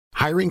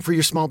Hiring for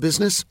your small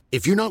business?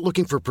 If you're not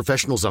looking for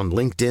professionals on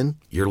LinkedIn,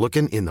 you're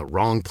looking in the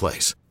wrong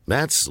place.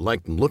 That's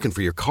like looking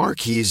for your car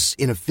keys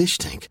in a fish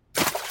tank.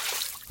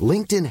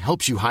 LinkedIn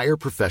helps you hire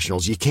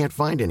professionals you can't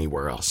find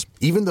anywhere else,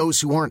 even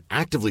those who aren't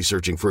actively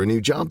searching for a new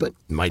job but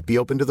might be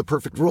open to the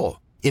perfect role.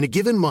 In a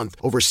given month,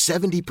 over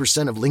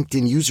 70% of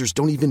LinkedIn users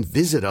don't even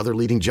visit other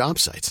leading job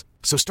sites.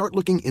 So start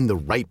looking in the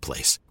right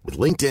place. With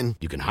LinkedIn,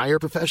 you can hire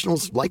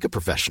professionals like a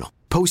professional.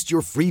 Post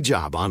your free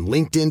job on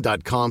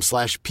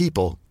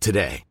linkedin.com/people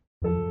today.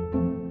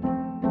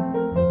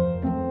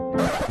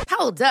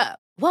 Hold up.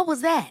 What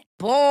was that?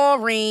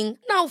 Boring.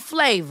 No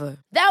flavor.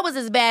 That was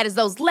as bad as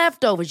those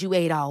leftovers you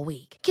ate all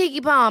week.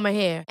 Keke Palmer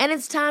here, and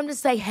it's time to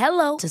say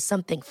hello to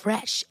something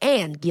fresh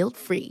and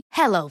guilt-free.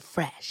 Hello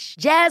Fresh.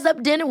 Jazz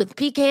up dinner with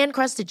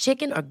pecan-crusted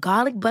chicken or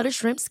garlic butter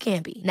shrimp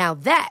scampi. Now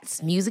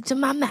that's music to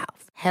my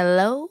mouth.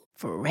 Hello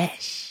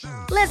Fresh.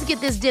 Let's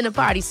get this dinner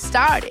party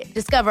started.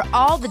 Discover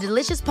all the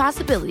delicious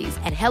possibilities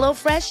at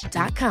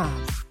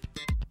hellofresh.com.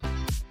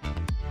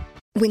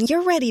 When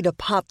you're ready to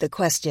pop the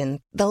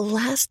question, the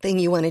last thing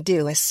you want to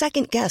do is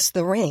second-guess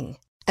the ring.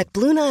 At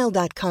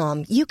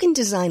BlueNile.com, you can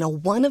design a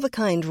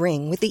one-of-a-kind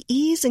ring with the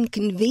ease and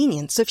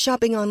convenience of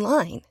shopping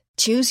online.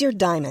 Choose your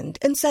diamond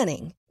and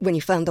setting. When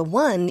you find the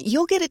one,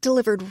 you'll get it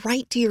delivered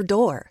right to your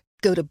door.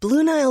 Go to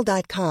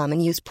BlueNile.com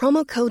and use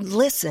promo code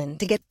LISTEN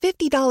to get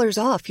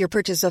 $50 off your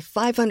purchase of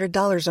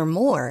 $500 or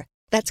more.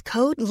 That's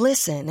code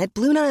LISTEN at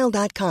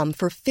BlueNile.com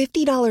for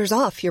 $50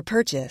 off your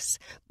purchase.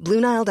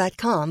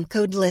 BlueNile.com,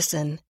 code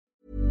LISTEN.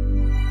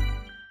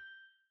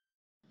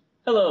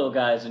 Hello,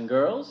 guys and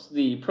girls.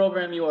 The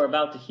program you are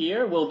about to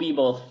hear will be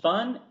both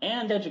fun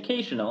and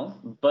educational,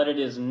 but it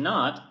is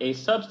not a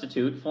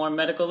substitute for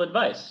medical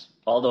advice.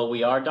 Although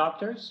we are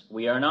doctors,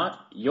 we are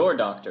not your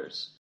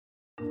doctors.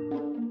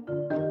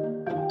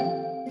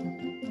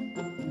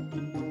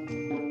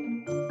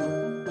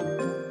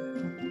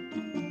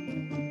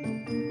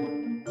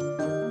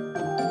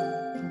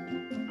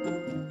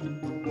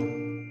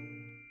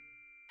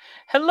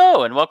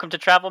 Hello, and welcome to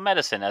Travel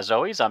Medicine. As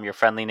always, I'm your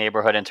friendly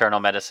neighborhood internal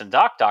medicine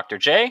doc, Dr.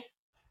 J.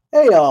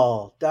 Hey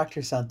y'all,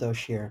 Dr.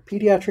 Santosh here,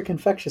 pediatric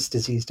infectious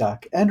disease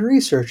doc and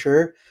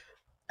researcher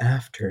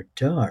After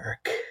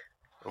Dark.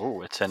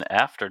 Oh, it's an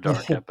After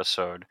Dark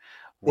episode.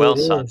 Well,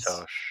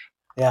 Santosh,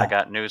 yeah. I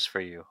got news for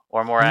you,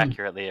 or more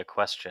accurately, a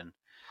question.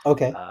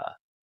 Okay.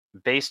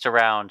 Based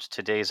around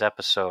today's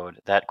episode,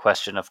 that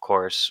question, of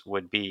course,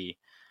 would be,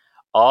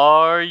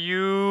 are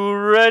you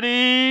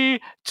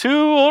ready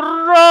to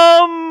rumble?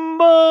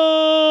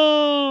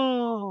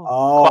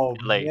 Oh,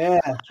 Quietly.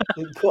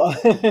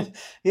 man.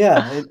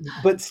 Yeah,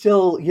 but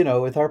still,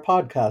 with our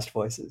podcast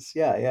voices.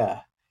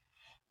 Yeah.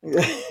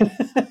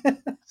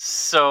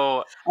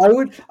 So I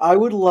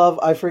would love,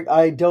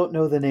 I don't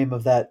know the name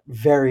of that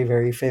very,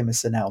 very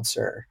famous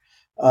announcer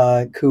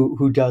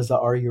who does the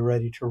Are You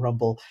Ready to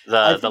Rumble?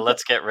 The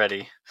Let's Get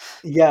Ready.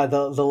 Yeah,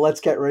 the Let's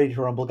Get Ready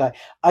to Rumble guy.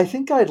 I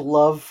think I'd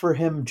love for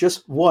him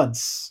just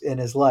once in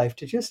his life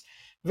to just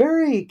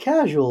very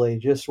casually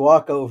just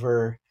walk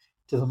over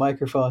to the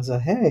microphone and say,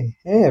 hey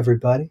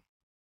everybody.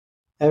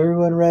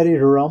 Everyone ready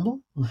to rumble?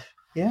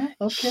 Yeah?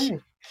 Okay.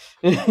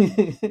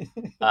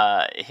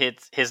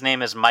 His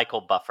name is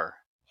Michael Buffer,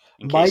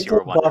 in case you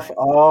were Michael wondering. Buffer.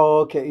 Oh,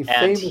 okay. And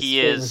Famous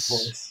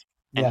voice.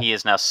 he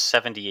is now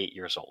 78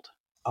 years old.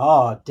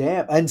 Oh,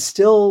 damn. And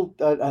still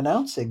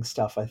announcing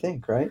stuff, I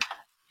think, right?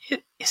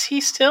 Is he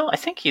still? I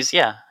think he's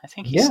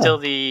still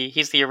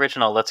he's the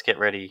original Let's Get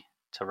Ready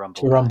to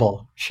Rumble.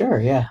 Rumble. Sure,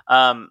 yeah.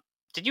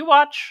 Did you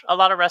watch a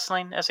lot of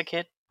wrestling as a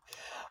kid?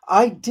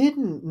 I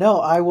didn't. No,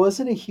 I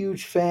wasn't a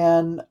huge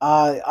fan.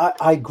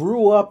 I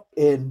grew up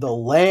in the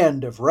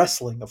land of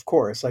wrestling, of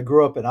course. I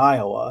grew up in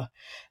Iowa,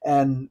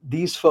 and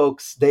these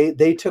folks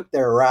they took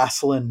their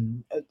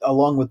wrestling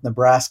along with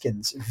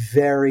Nebraskans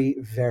very,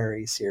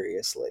 very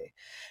seriously,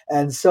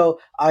 and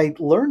so I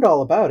learned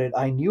all about it.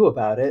 I knew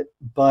about it,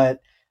 but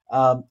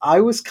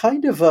I was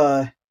kind of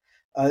a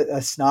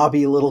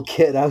snobby little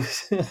kid. I'm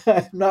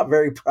not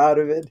very proud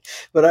of it,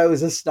 but I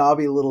was a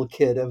snobby little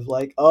kid of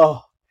like,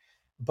 oh,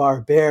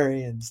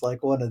 barbarians,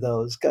 like one of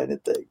those kind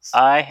of things.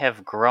 I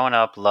have grown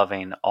up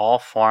loving all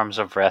forms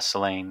of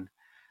wrestling,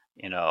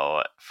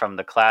 from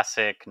the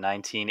classic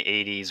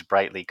 1980s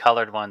brightly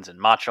colored ones in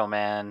Macho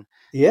Man,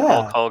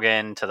 Hulk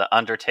Hogan, to The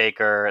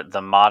Undertaker,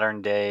 the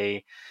modern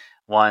day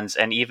ones,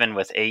 and even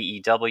with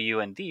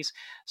AEW and these.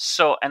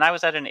 So, and I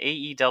was at an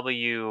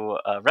AEW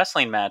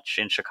wrestling match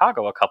in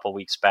Chicago a couple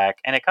weeks back,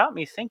 and it got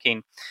me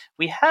thinking,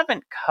 we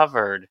haven't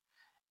covered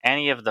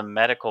any of the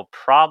medical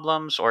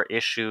problems or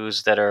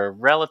issues that are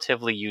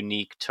relatively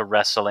unique to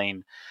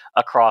wrestling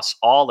across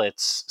all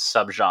its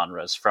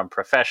subgenres, from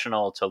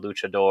professional to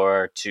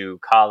luchador to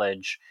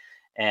college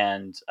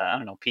and I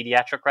don't know,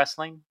 pediatric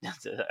wrestling.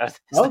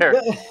 Oh,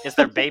 is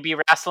there baby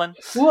wrestling?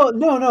 Well,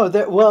 no.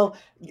 Well,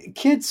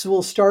 kids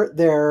will start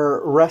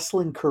their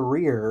wrestling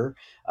career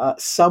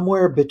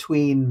somewhere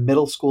between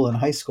middle school and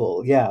high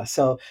school. Yeah,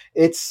 so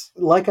it's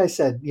like I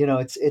said,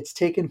 it's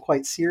taken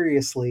quite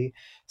seriously.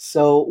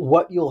 So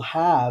what you'll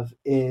have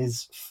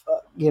is,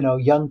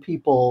 young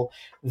people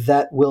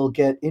that will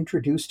get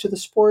introduced to the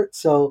sport.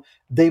 So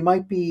they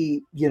might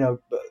be,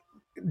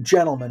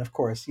 gentlemen, of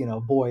course,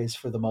 boys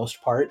for the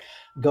most part,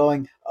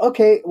 going,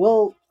 okay,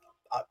 well,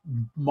 uh,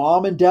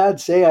 mom and dad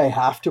say I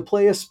have to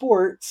play a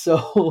sport, so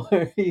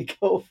where you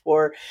go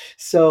for?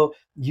 So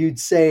you'd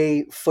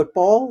say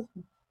football,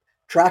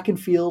 track and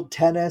field,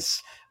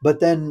 tennis, but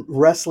then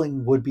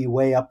wrestling would be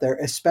way up there,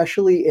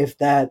 especially if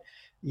that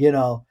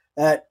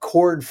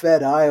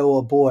corn-fed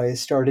Iowa boy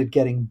started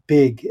getting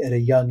big at a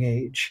young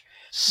age.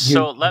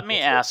 So let me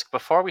ask,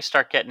 before we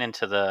start getting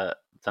into the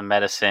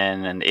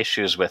medicine and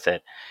issues with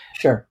it.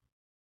 Sure.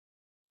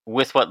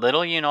 With what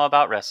little you know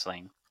about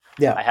wrestling,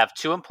 yeah, I have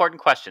two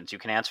important questions. You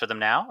can answer them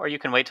now, or you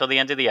can wait till the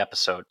end of the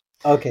episode.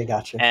 Okay,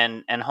 gotcha.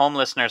 And home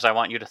listeners, I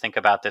want you to think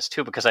about this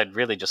too, because I'd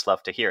really just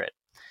love to hear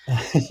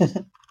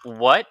it.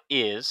 What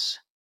is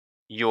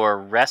your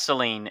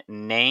wrestling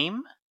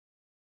name,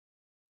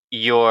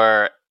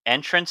 your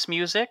entrance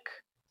music,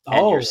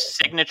 and your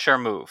signature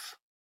move?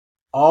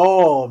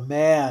 Oh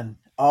man.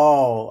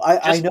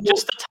 I know.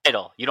 Just the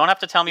title. You don't have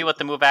to tell me what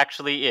the move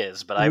actually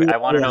is, but I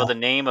want to know the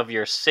name of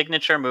your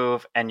signature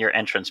move and your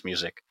entrance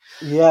music.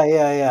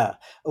 Yeah.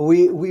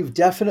 We've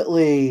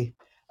definitely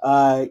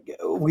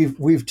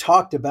we've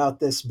talked about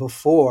this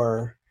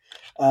before,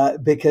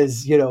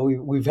 because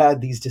we've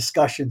had these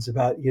discussions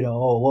about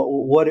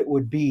what it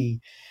would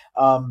be.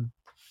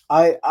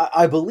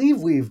 I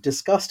believe we've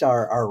discussed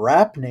our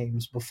rap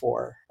names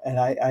before, and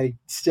I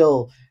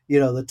still,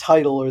 the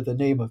title or the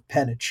name of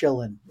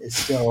Penicillin is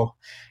still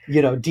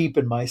deep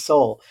in my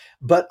soul.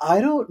 But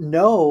I don't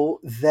know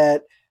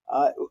that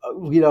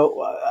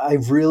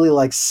I've really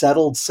like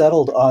settled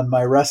on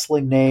my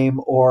wrestling name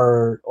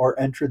or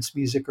entrance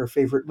music or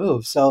favorite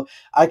move. So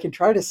I can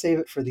try to save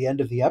it for the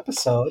end of the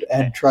episode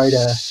and try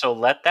to. So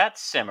let that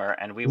simmer,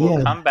 and we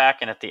will come back.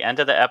 And at the end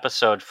of the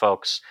episode,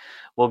 folks,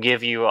 we'll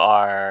give you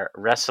our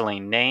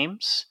wrestling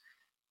names,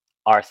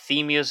 our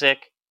theme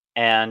music,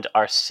 and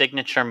our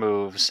signature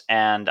moves.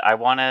 And I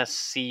want to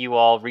see you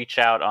all reach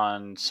out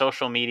on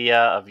social media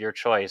of your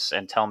choice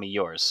and tell me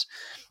yours.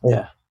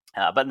 Yeah.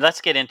 But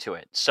let's get into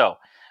it. So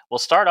we'll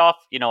start off,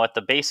 at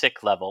the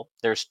basic level.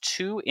 There's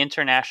two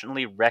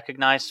internationally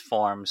recognized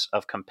forms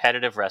of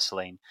competitive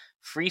wrestling: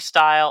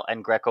 freestyle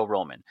and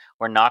Greco-Roman.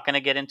 We're not going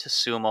to get into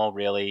sumo,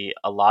 really.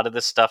 A lot of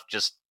this stuff,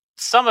 just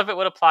some of it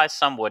would apply,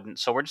 some wouldn't.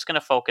 So we're just going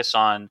to focus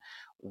on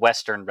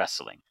Western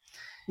wrestling.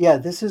 Yeah,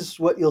 this is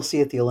what you'll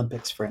see at the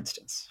Olympics, for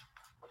instance.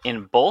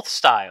 In both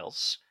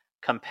styles,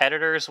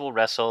 competitors will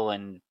wrestle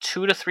in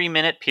 2 to 3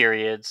 minute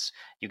periods.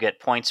 You get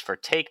points for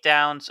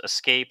takedowns,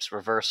 escapes,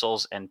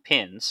 reversals, and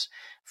pins.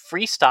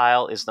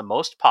 Freestyle is the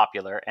most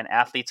popular, and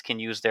athletes can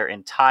use their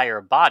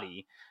entire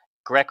body.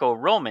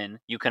 Greco-Roman,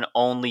 you can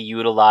only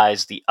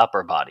utilize the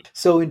upper body.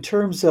 So in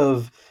terms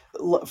of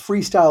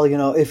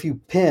freestyle, if you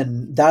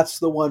pin, that's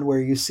the one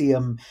where you see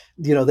them,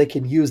 they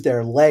can use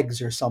their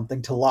legs or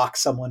something to lock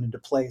someone into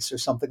place or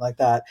something like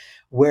that.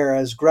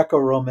 Whereas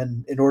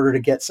Greco-Roman, in order to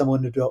get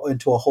someone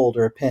into a hold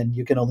or a pin,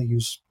 you can only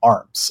use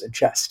arms and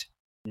chest.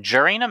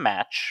 During a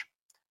match,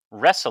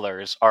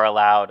 wrestlers are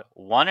allowed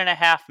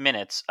 1.5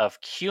 minutes of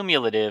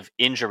cumulative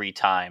injury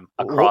time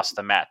across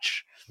the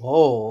match.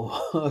 Whoa,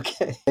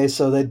 okay.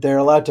 So they're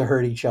allowed to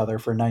hurt each other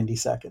for 90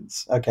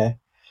 seconds. Okay.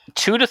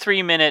 2 to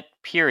 3 minute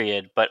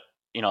period, but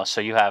so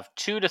you have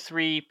 2 to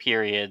 3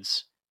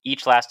 periods,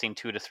 each lasting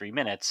 2 to 3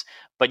 minutes,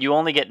 but you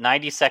only get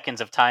 90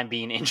 seconds of time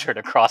being injured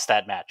across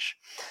that match.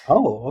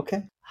 Oh,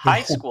 okay.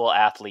 High school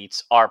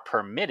athletes are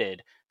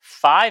permitted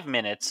 5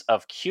 minutes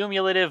of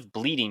cumulative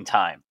bleeding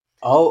time.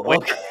 Oh,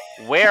 okay.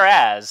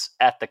 Whereas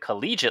at the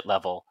collegiate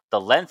level,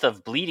 the length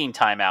of bleeding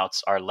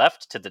timeouts are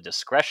left to the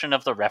discretion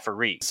of the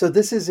referee. So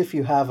this is if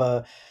you have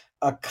a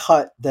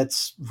cut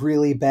that's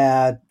really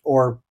bad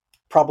or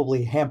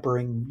probably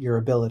hampering your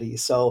ability.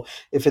 So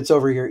if it's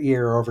over your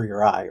ear or over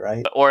your eye,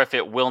 right? Or if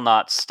it will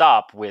not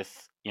stop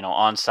with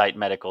on-site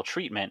medical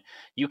treatment,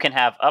 you can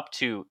have up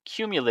to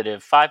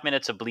cumulative 5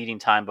 minutes of bleeding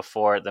time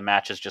before the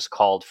match is just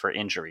called for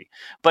injury.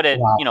 But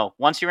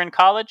once you're in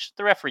college,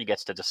 the referee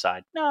gets to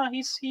decide, no,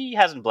 he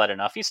hasn't bled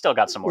enough. He's still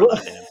got some more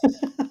left in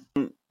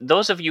him.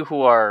 Those of you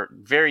who are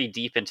very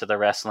deep into the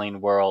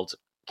wrestling world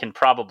can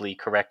probably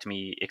correct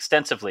me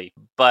extensively,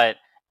 but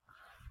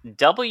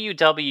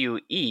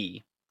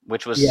WWE,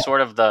 which was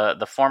sort of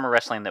the former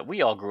wrestling that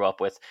we all grew up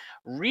with,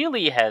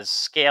 really has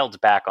scaled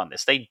back on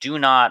this. They do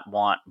not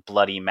want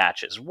bloody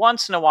matches.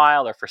 Once in a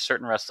while, or for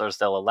certain wrestlers,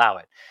 they'll allow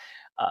it.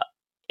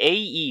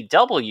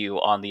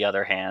 AEW, on the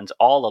other hand,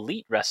 All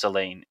Elite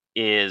Wrestling,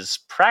 is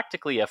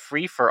practically a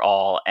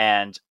free-for-all,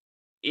 and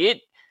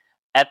it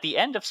At the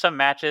end of some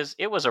matches,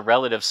 it was a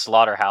relative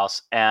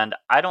slaughterhouse, and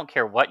I don't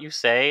care what you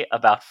say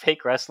about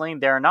fake wrestling,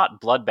 there are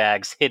not blood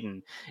bags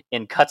hidden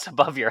in cuts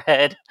above your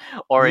head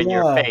or in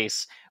your Yeah.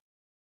 face.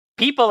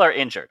 People are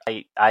injured.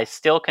 I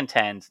still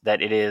contend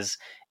that it is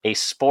a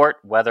sport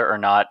whether or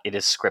not it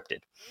is scripted.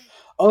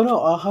 Oh no,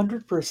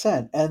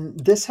 100%. And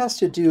this has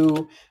to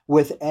do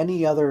with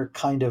any other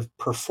kind of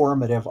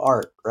performative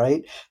art,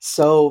 right?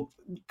 So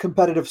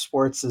competitive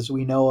sports, as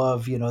we know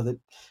of, that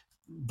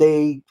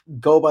they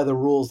go by the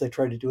rules, they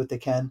try to do what they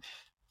can.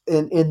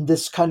 In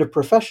this kind of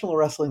professional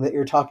wrestling that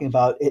you're talking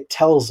about, it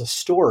tells a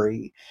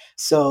story.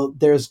 So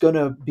there's going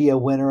to be a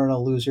winner and a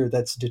loser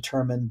that's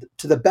determined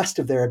to the best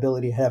of their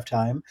ability ahead of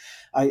time.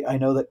 I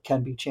know that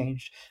can be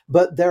changed,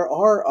 but there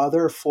are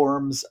other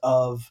forms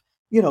of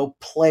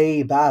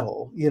play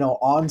battle,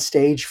 on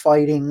stage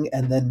fighting,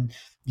 and then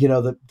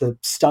the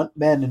stunt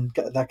men and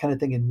that kind of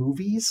thing in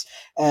movies,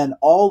 and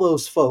all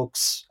those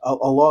folks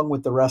along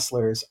with the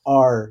wrestlers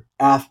are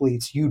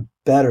athletes. You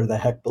better the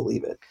heck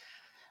believe it.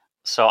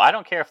 So I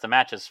don't care if the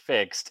match is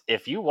fixed.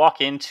 If you walk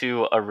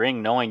into a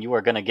ring knowing you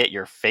are going to get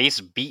your face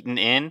beaten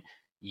in,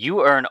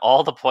 you earn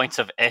all the points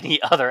of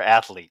any other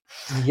athlete.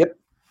 Yep.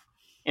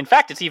 In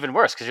fact, it's even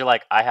worse because you're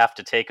like, I have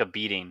to take a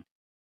beating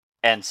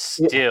and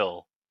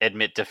still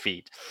admit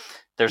defeat.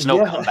 There's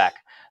no comeback.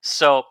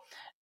 So,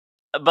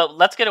 but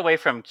let's get away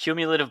from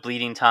cumulative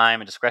bleeding time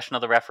and discretion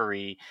of the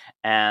referee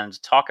and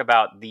talk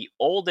about the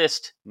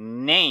oldest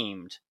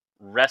named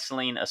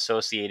wrestling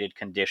associated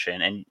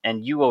condition.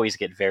 And you always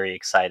get very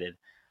excited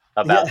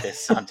about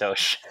this,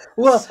 Santosh.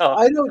 Well, so,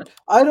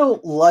 I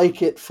don't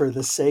like it for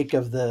the sake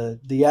of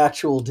the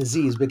actual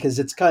disease, because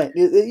it's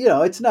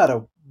it's not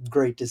a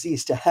great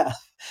disease to have.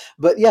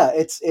 But yeah,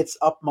 it's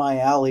up my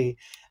alley.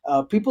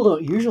 People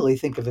don't usually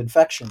think of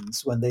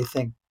infections when they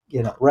think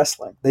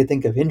wrestling. They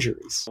think of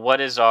injuries. What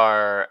is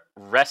our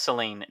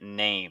wrestling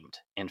named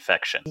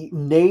infection? The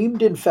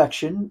named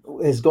infection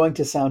is going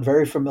to sound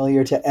very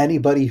familiar to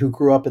anybody who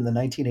grew up in the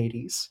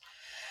 1980s.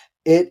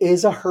 It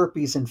is a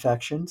herpes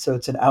infection, so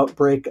it's an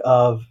outbreak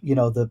of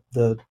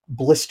the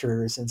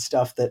blisters and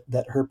stuff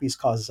that herpes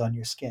causes on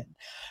your skin.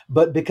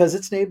 But because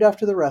it's named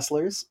after the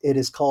wrestlers, it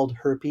is called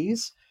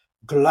herpes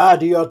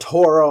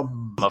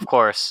gladiatorum. Of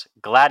course,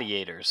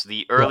 gladiators,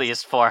 the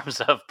earliest forms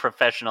of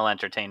professional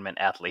entertainment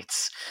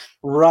athletes.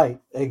 Right,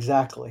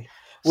 exactly.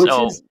 Which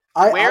is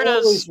I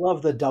always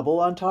love the double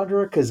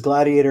entendre, because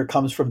gladiator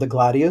comes from the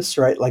gladius,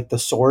 right? Like the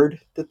sword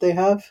that they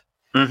have.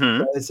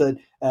 Mm-hmm. So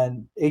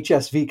and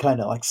HSV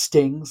kind of like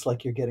stings,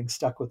 like you're getting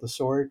stuck with a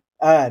sword.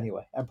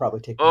 Anyway, I'm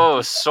probably taking.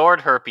 Oh, sword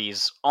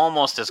herpes,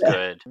 almost as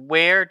good.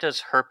 Where does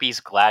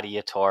herpes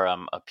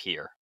gladiatorum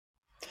appear?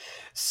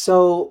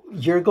 So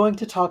you're going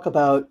to talk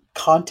about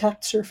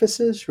contact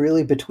surfaces,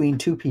 really, between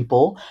two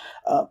people.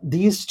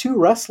 These two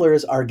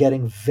wrestlers are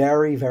getting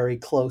very, very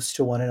close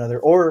to one another,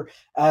 or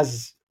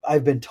as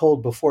I've been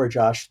told before,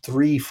 Josh,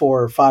 3,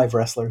 4, 5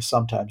 wrestlers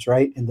sometimes,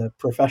 right? In the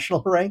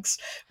professional ranks,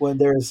 when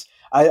there's,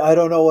 I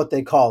don't know what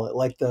they call it,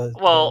 like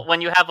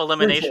when you have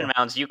elimination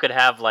rounds, you could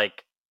have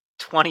like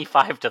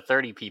 25 to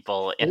 30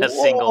 people in a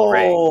single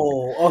ring.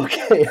 Oh,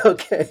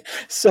 okay.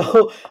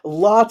 So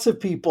lots of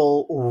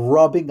people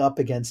rubbing up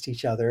against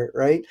each other,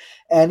 right?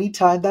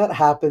 Anytime that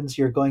happens,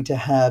 you're going to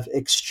have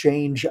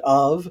exchange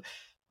of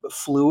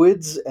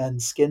fluids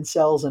and skin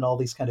cells and all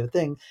these kind of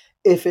things.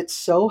 If it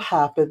so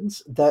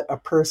happens that a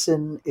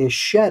person is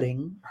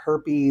shedding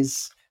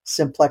herpes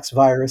simplex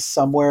virus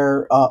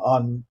somewhere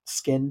on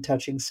skin,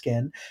 touching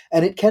skin,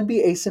 and it can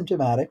be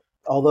asymptomatic,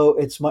 although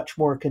it's much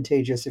more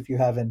contagious if you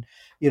have an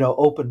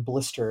open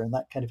blister and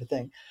that kind of a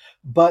thing.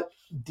 But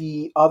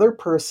the other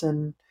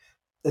person,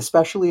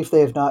 especially if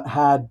they have not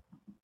had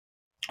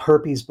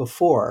herpes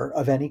before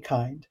of any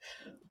kind,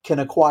 can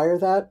acquire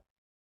that.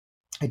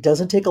 It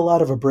doesn't take a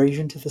lot of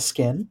abrasion to the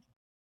skin.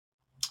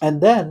 And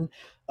then,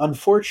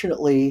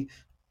 unfortunately,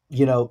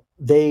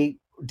 they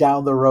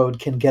down the road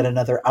can get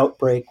another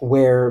outbreak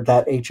where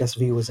that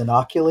HSV was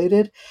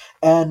inoculated.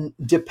 And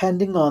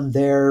depending on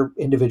their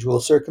individual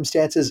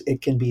circumstances,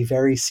 it can be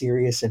very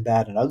serious and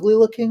bad and ugly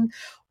looking.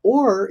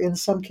 Or in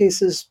some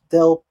cases,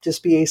 they'll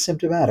just be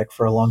asymptomatic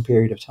for a long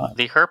period of time.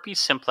 The herpes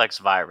simplex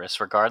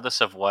virus, regardless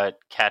of what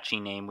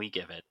catchy name we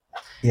give it,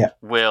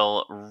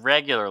 will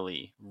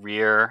regularly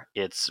rear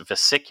its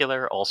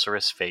vesicular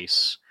ulcerous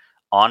face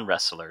on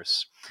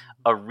wrestlers.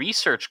 A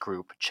research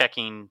group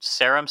checking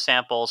serum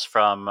samples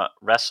from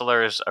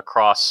wrestlers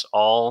across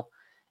all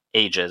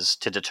ages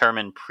to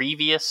determine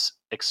previous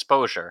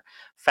exposure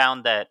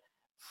found that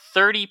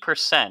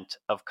 30%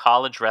 of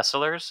college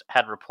wrestlers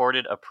had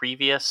reported a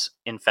previous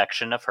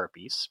infection of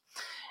herpes.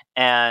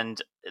 And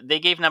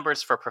they gave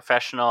numbers for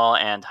professional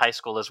and high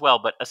school as well,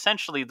 but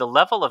essentially the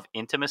level of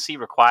intimacy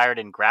required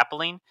in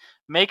grappling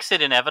makes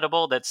it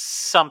inevitable that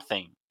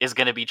something is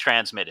going to be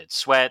transmitted.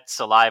 Sweat,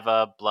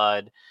 saliva,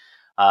 blood,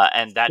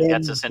 and that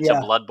gets us into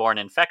bloodborne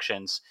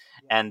infections.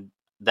 And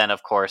then,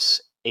 of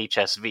course,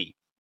 HSV.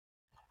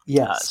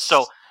 Yes.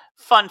 So,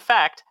 fun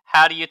fact,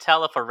 how do you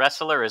tell if a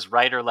wrestler is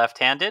right or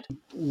left-handed?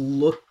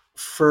 Look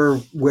for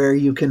where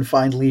you can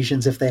find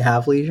lesions if they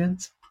have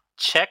lesions.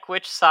 check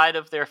which side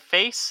of their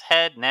face,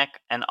 head,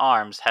 neck, and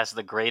arms has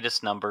the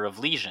greatest number of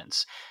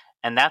lesions.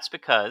 And that's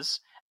because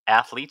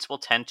athletes will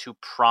tend to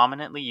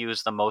prominently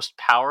use the most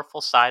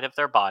powerful side of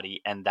their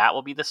body, and that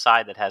will be the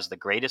side that has the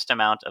greatest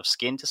amount of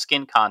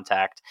skin-to-skin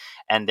contact,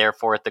 and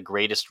therefore at the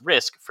greatest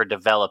risk for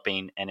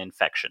developing an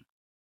infection.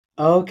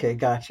 Okay,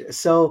 gotcha.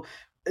 So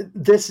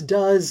this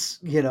does,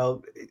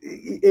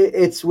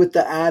 it's with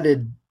the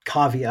added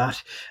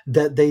caveat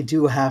that they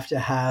do have to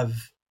have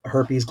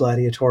herpes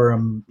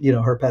gladiatorum,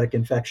 herpetic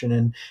infection,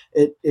 and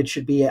it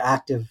should be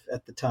active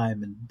at the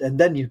time, and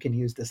then you can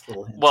use this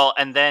little hint. Well,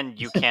 and then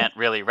you can't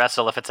really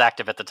wrestle if it's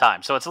active at the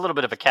time. So it's a little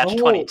bit of a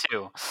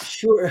catch-22.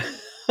 Sure.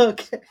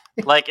 Okay.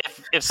 Like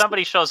if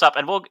somebody shows up,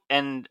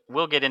 and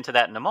we'll get into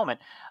that in a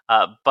moment,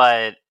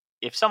 but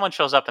if someone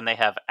shows up and they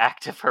have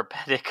active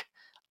herpetic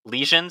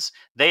lesions,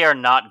 they are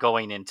not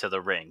going into the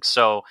ring.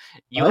 So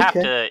you have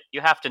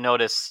to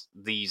notice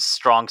these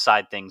strong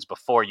side things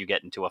before you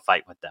get into a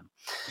fight with them.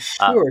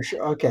 Sure.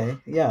 Okay.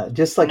 Yeah.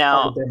 Just like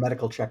part of their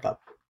medical checkup.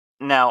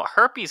 Now,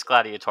 herpes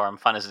gladiatorum,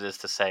 fun as it is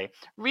to say,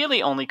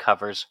 really only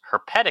covers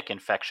herpetic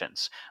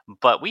infections,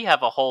 but we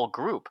have a whole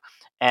group,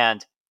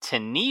 and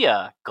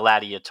Tinea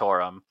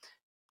gladiatorum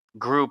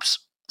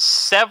groups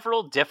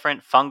several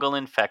different fungal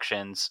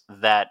infections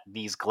that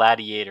these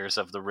gladiators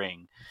of the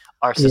ring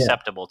are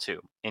susceptible to,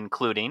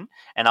 including,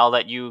 and I'll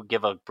let you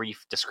give a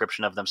brief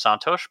description of them,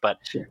 Santosh, but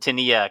sure.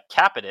 Tinea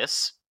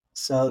capitis,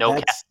 so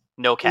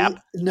no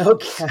cap. No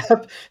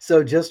cap.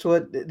 So just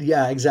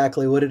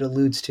exactly what it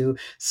alludes to.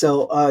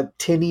 So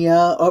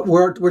tinea,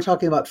 we're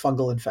talking about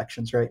fungal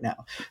infections right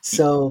now.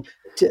 So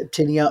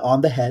tinea on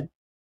the head.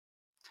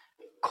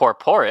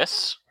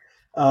 Corporis.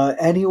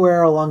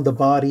 Anywhere along the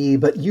body,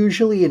 but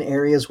usually in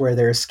areas where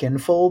there are skin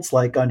folds,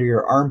 like under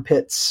your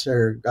armpits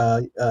or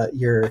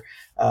your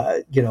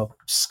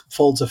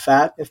folds of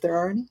fat, if there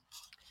are any.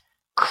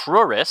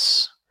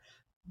 Cruris.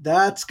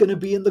 That's going to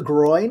be in the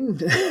groin,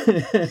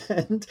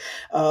 and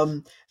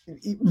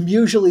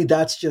usually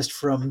that's just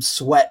from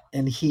sweat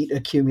and heat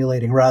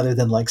accumulating, rather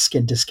than like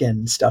skin to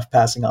skin stuff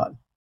passing on.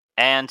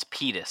 And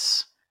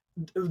pedis.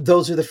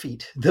 Those are the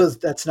feet.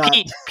 That's not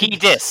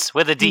pedis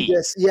with a D.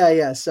 Pedis.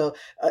 Yeah. So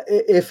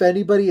if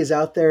anybody is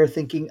out there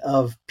thinking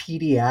of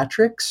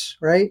pediatrics,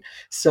 right?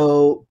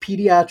 So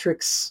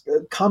pediatrics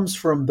comes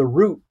from the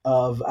root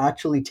of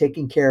actually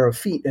taking care of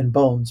feet and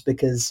bones,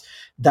 because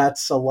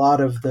that's a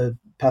lot of the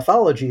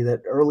pathology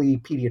that early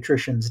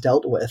pediatricians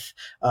dealt with.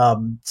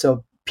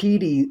 So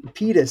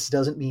pedis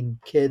doesn't mean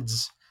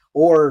kids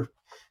or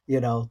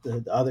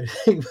the other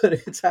thing, but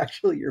it's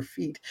actually your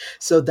feet.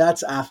 So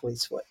that's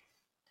athlete's foot.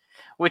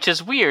 Which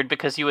is weird,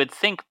 because you would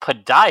think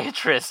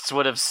podiatrists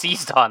would have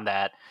seized on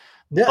that,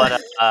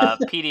 but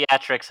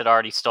pediatrics had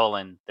already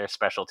stolen their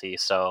specialty.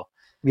 So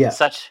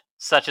such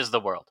is the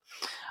world.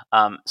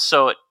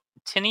 So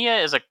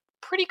tinea is a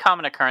pretty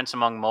common occurrence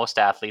among most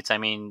athletes. I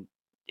mean,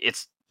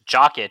 it's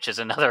jock itch is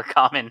another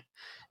common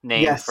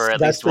name for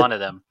at least one of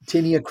them.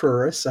 Tinea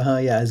cruris,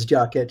 is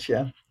jock itch,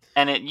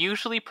 And it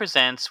usually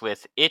presents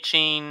with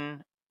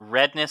itching,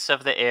 redness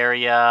of the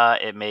area.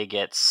 It may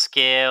get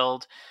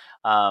scaled.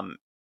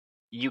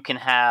 You can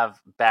have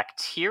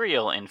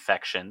bacterial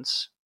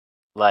infections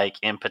like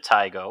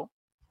impetigo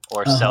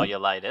or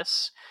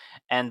cellulitis,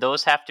 and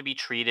those have to be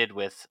treated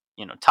with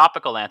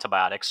topical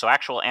antibiotics, so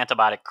actual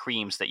antibiotic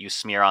creams that you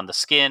smear on the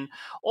skin,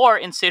 or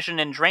incision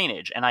and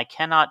drainage. And I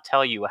cannot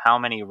tell you how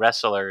many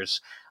wrestlers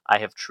I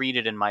have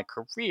treated in my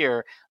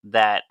career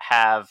that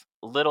have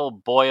little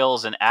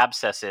boils and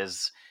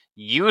abscesses,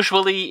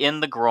 usually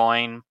in the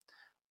groin,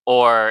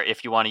 or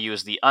if you want to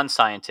use the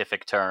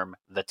unscientific term,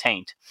 the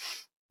taint.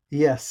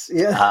 Yes,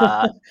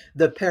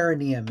 the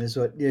perineum is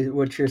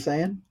what you're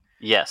saying?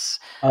 Yes.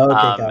 Oh,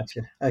 okay,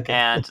 gotcha. Okay.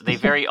 And they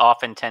very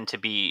often tend to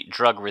be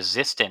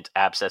drug-resistant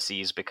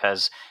abscesses,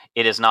 because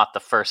it is not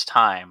the first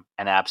time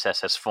an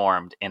abscess has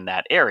formed in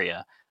that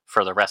area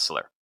for the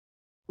wrestler.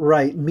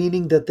 Right,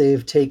 meaning that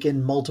they've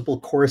taken multiple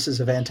courses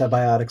of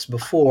antibiotics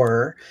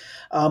before,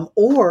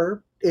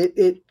 or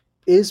it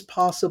is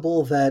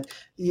possible that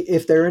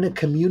if they're in a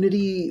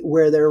community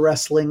where they're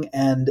wrestling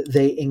and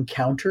they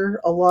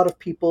encounter a lot of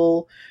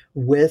people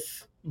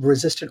with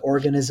resistant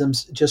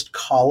organisms just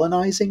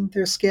colonizing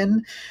their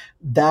skin,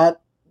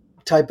 that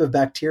type of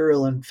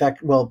bacterial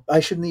I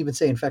shouldn't even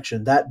say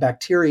infection, that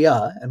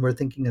bacteria, and we're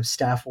thinking of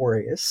Staph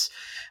aureus,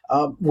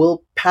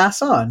 will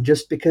pass on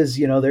just because,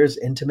 there's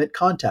intimate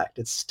contact.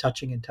 It's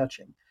touching and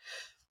touching.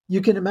 You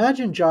can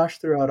imagine, Josh,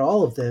 throughout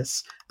all of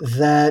this,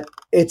 that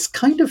it's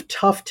kind of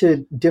tough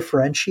to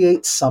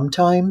differentiate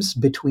sometimes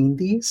between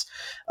these.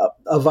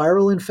 A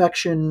viral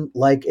infection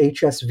like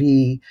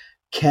HSV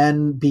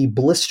can be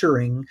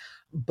blistering,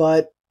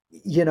 but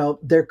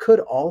there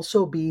could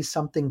also be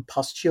something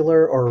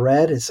pustular or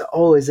red. Is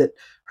it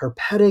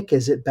herpetic?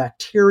 Is it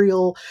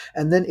bacterial?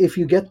 And then if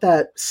you get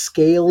that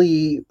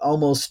scaly,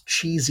 almost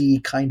cheesy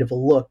kind of a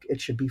look,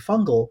 it should be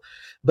fungal.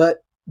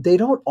 But they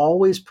don't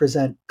always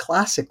present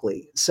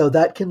classically. So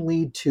that can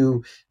lead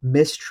to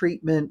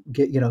mistreatment,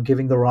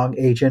 giving the wrong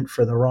agent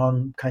for the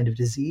wrong kind of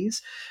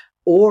disease,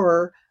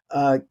 or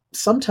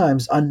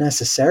sometimes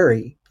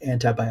unnecessary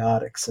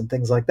antibiotics and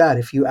things like that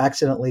if you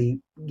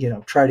accidentally,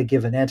 try to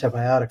give an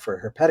antibiotic for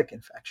a herpetic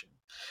infection.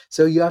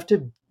 So you have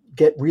to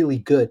get really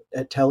good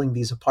at telling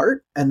these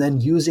apart and then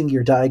using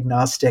your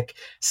diagnostic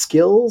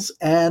skills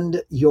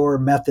and your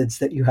methods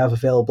that you have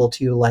available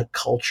to you, like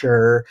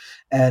culture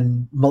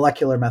and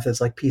molecular methods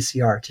like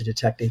PCR to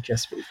detect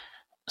HSV.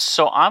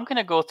 So I'm going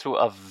to go through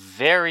a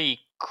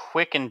very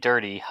quick and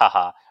dirty,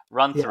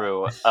 run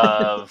through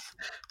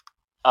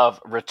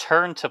of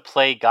return to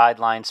play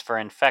guidelines for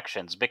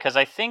infections, because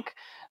I think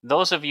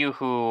those of you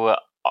who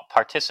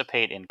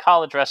participate in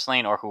college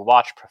wrestling or who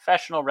watch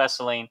professional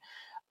wrestling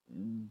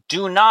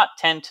do not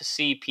tend to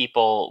see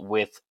people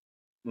with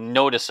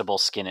noticeable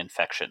skin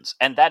infections,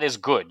 and that is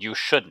good. You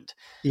shouldn't.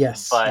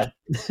 Yes. But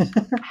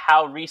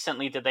how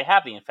recently did they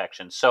have the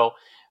infection? So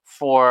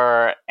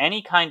for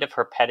any kind of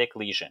herpetic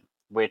lesion,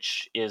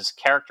 which is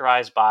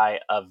characterized by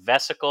a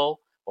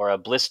vesicle or a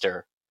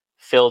blister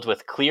filled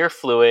with clear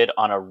fluid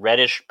on a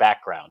reddish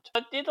background,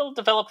 it'll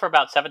develop for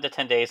about 7 to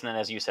 10 days, and then,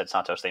 as you said,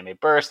 Santos, they may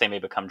burst, they may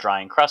become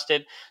dry and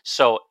crusted.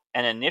 So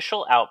an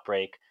initial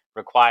outbreak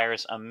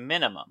requires a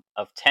minimum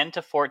of 10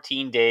 to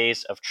 14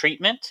 days of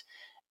treatment.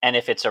 And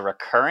if it's a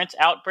recurrent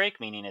outbreak,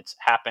 meaning it's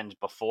happened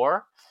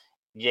before,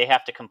 they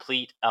have to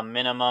complete a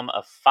minimum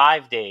of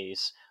 5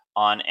 days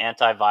on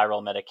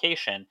antiviral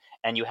medication,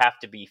 and you have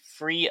to be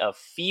free of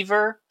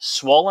fever,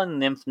 swollen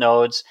lymph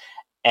nodes,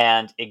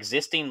 and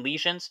existing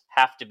lesions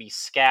have to be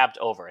scabbed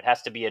over. It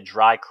has to be a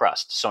dry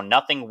crust, so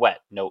nothing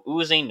wet, no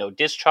oozing, no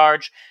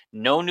discharge,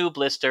 no new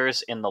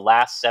blisters in the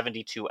last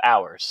 72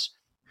 hours.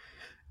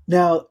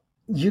 Now,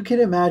 you can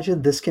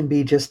imagine this can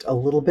be just a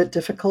little bit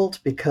difficult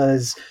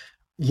because,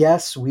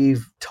 yes,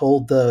 we've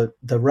told the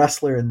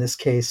wrestler in this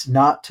case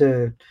not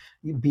to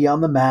be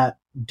on the mat,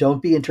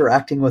 don't be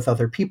interacting with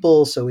other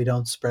people so we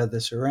don't spread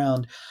this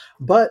around.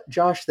 But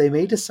Josh, they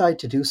may decide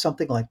to do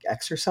something like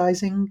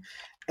exercising,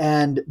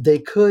 and they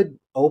could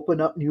open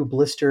up new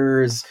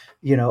blisters,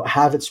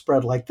 have it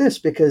spread like this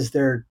because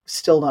they're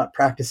still not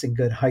practicing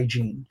good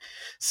hygiene.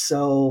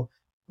 So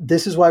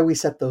this is why we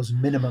set those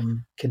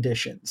minimum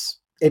conditions.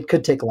 It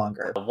could take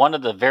longer. One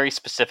of the very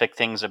specific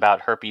things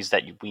about herpes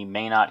that we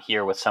may not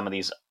hear with some of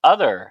these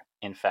other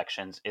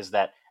infections is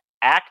that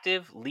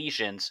active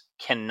lesions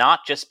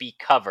cannot just be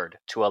covered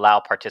to allow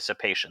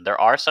participation. There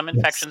are some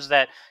infections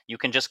that you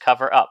can just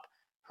cover up.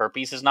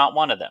 Herpes is not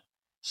one of them.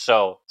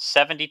 So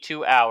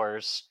 72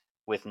 hours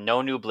with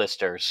no new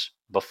blisters,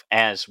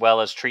 as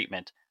well as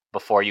treatment,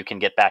 before you can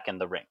get back in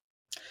the ring.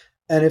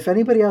 And if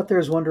anybody out there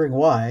is wondering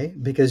why,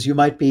 because you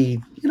might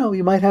be,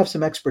 you might have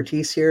some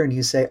expertise here and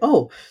you say,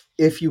 oh,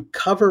 if you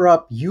cover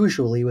up,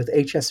 usually with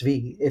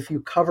HSV, if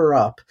you cover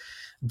up,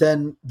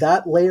 then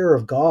that layer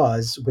of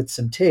gauze with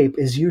some tape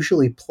is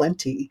usually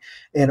plenty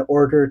in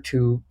order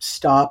to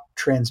stop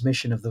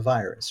transmission of the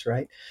virus,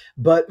 right?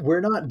 But we're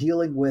not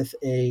dealing with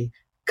a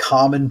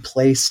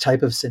commonplace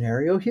type of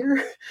scenario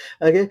here.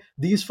 Okay,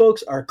 these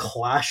folks are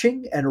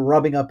clashing and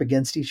rubbing up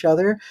against each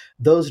other.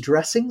 Those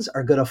dressings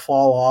are going to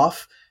fall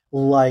off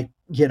like,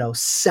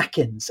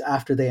 seconds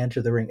after they enter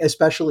the ring,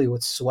 especially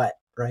with sweat,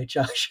 right,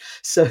 Josh?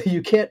 So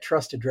you can't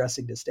trust a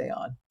dressing to stay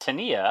on.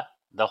 Tinea,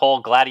 the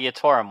whole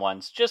gladiatorum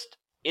ones,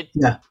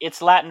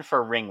 it's Latin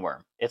for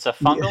ringworm. It's a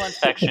fungal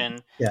infection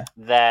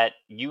that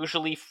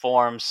usually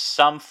forms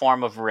some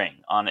form of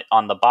ring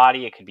on the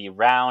body. It could be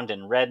round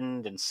and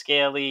reddened and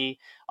scaly.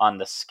 On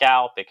the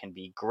scalp, it can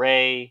be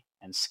gray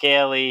and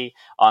scaly.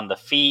 On the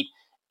feet,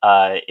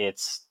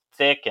 it's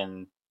thick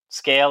and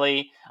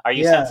scaly. Are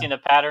you sensing a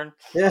pattern?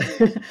 Yeah.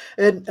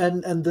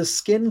 and the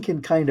skin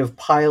can kind of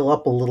pile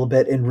up a little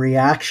bit in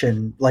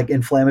reaction, like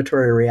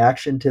inflammatory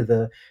reaction to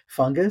the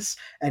fungus,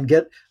 and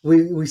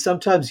we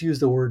sometimes use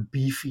the word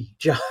beefy,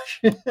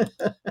 Josh.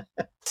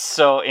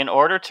 So in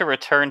order to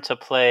return to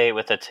play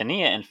with a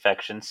tinea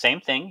infection, same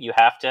thing, you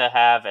have to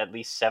have at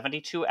least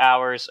 72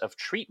 hours of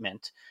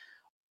treatment,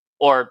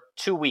 or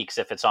 2 weeks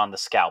if it's on the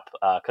scalp,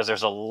 because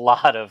there's a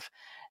lot of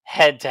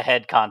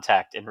head-to-head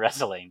contact in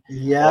wrestling,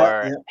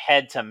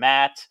 head to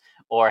mat,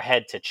 or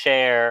head to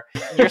chair.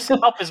 Your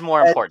scalp is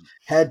more important.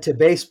 Head to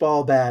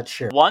baseball bat,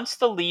 sure. Once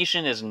the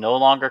lesion is no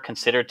longer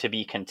considered to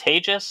be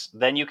contagious,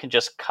 then you can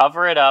just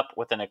cover it up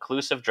with an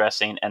occlusive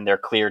dressing and they're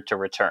cleared to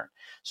return.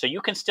 So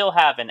you can still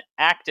have an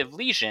active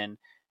lesion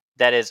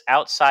that is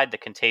outside the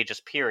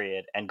contagious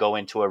period and go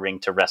into a ring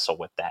to wrestle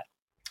with that.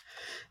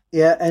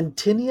 Yeah, and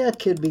tinea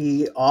can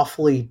be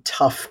awfully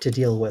tough to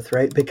deal with,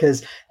 right?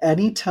 Because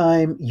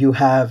anytime you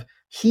have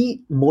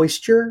heat,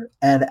 moisture,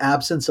 and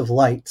absence of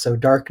light, so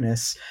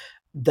darkness,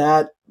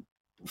 that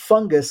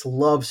fungus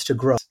loves to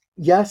grow.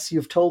 Yes,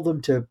 you've told them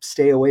to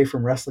stay away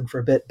from wrestling for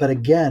a bit, but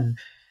again,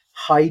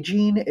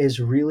 hygiene is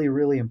really,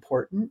 really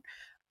important.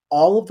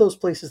 All of those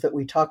places that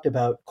we talked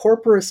about,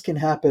 corporus can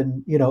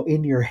happen,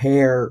 in your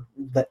hair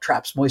that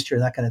traps moisture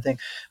and that kind of thing.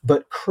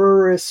 But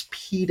crurus,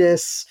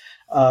 pedis,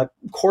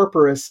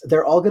 corporus,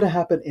 they're all going to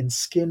happen in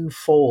skin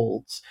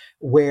folds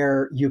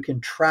where you can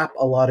trap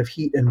a lot of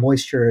heat and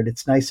moisture and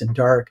it's nice and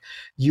dark.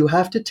 You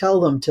have to tell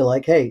them to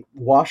like, hey,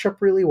 wash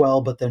up really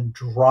well, but then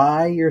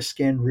dry your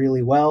skin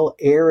really well,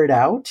 air it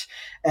out,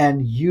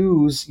 and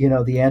use, the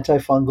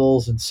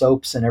antifungals and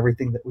soaps and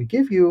everything that we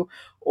give you,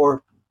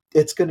 or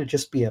it's going to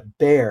just be a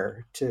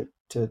bear to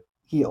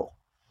heal.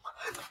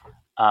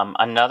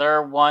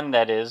 Another one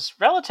that is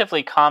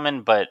relatively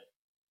common, but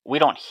we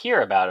don't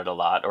hear about it a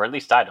lot, or at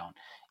least I don't,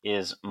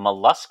 is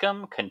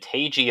molluscum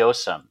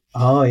contagiosum.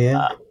 Oh,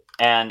 yeah.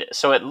 And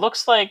so it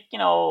looks like,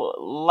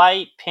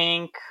 light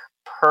pink,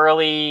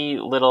 pearly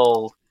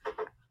little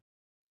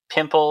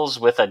pimples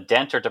with a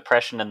dent or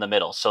depression in the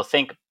middle. So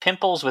think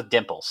pimples with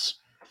dimples.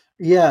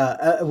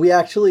 Yeah, we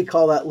actually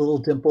call that little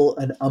dimple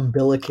an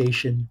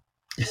umbilication.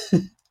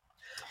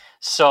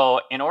 So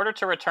in order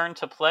to return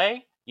to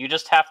play, you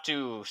just have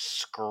to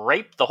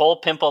scrape the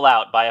whole pimple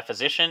out by a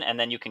physician, and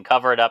then you can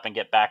cover it up and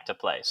get back to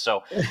play.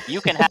 So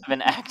you can have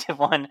an active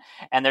one,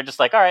 and they're just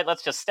like, all right,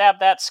 let's just stab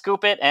that,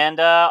 scoop it, and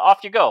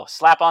off you go.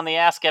 Slap on the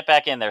ass, get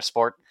back in there,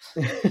 sport.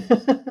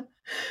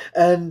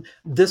 And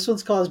this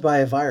one's caused by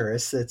a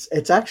virus.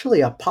 It's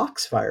actually a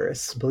pox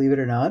virus, believe it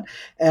or not.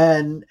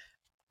 And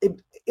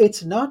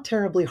it's not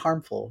terribly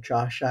harmful,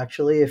 Josh,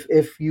 actually.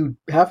 If you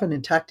have an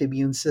intact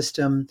immune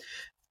system,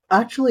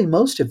 actually,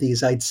 most of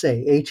these, I'd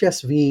say,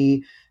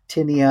 HSV,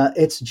 tinea,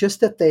 it's just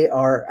that they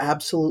are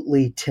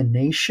absolutely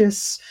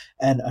tenacious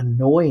and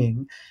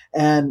annoying.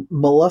 And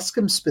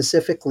molluscum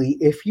specifically,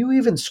 if you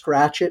even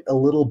scratch it a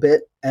little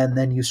bit and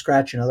then you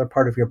scratch another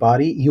part of your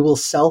body, you will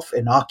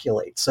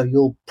self-inoculate. So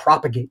you'll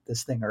propagate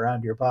this thing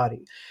around your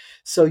body.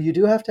 So you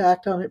do have to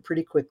act on it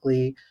pretty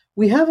quickly.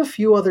 We have a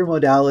few other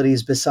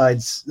modalities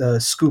besides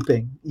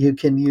scooping. You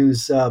can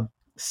use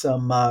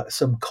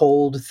some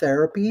cold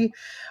therapy,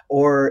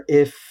 or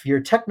if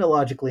you're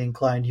technologically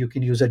inclined, you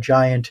can use a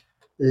giant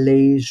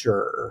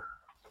laser.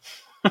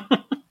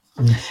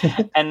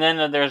 And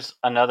then there's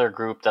another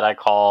group that I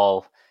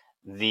call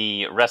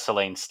the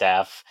wrestling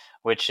staff,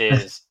 which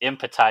is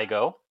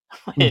impetigo,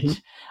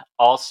 which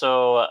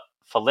also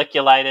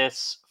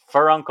folliculitis,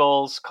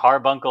 furuncles,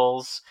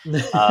 carbuncles,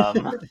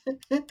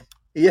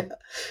 yeah,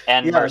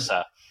 and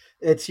MRSA.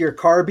 It's your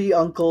carby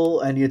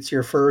uncle and it's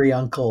your furry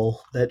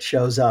uncle that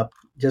shows up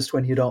just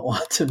when you don't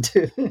want them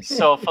to.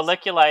 So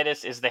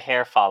folliculitis is the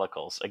hair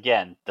follicles.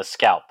 Again, the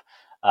scalp.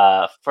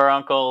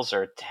 Furuncles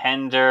are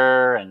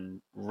tender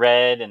and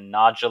red and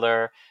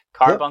nodular.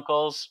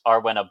 Carbuncles are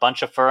when a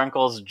bunch of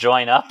furuncles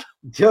join up.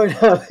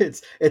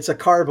 It's a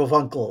carb of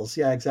uncles.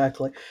 Yeah,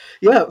 exactly.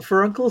 Yeah,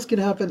 furuncles can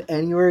happen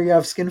anywhere you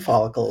have skin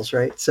follicles,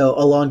 right? So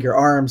along your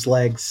arms,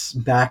 legs,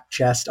 back,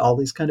 chest, all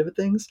these kind of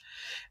things.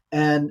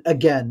 And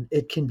again,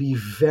 it can be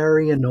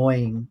very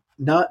annoying,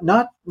 not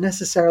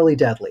necessarily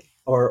deadly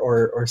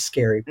or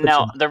scary.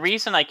 Now, the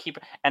reason I keep,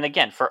 and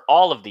again, for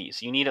all of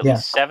these, you need at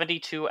least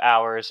 72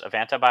 hours of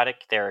antibiotic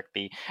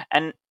therapy.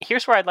 And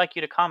here's where I'd like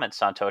you to comment,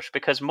 Santosh,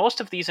 because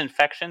most of these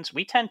infections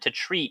we tend to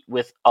treat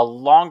with a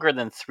longer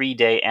than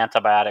 3-day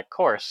antibiotic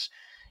course.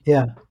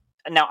 Yeah.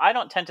 Now, I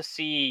don't tend to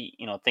see,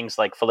 things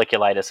like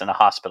folliculitis in a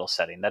hospital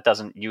setting. That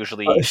doesn't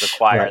usually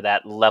require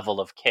that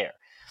level of care.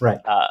 Right.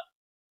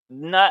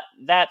 Not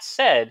that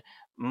said,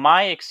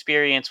 my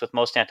experience with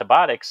most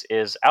antibiotics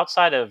is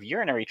outside of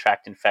urinary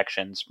tract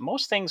infections,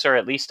 most things are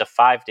at least a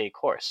 5-day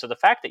course. So the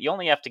fact that you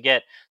only have to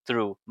get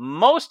through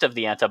most of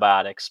the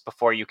antibiotics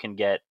before you can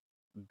get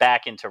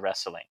back into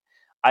wrestling,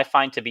 I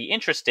find to be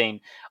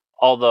interesting.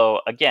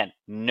 Although, again,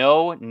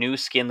 no new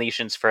skin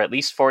lesions for at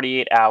least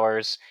 48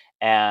 hours,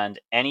 and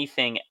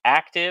anything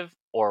active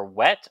or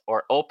wet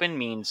or open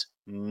means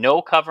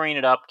no covering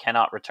it up,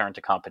 cannot return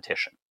to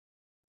competition.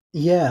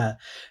 Yeah,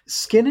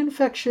 skin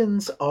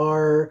infections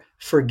are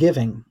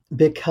forgiving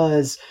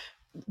because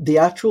the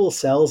actual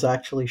cells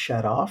actually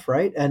shed off,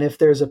 right? And if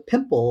there's a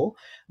pimple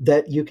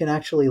that you can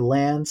actually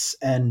lance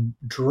and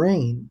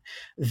drain,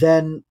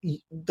 then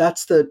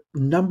that's the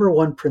number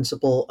one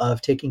principle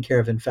of taking care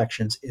of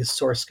infections is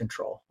source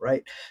control,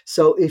 right?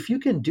 So if you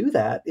can do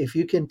that, if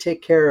you can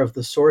take care of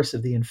the source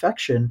of the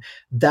infection,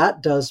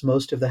 that does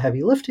most of the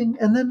heavy lifting,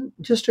 and then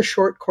just a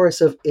short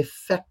course of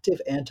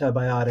effective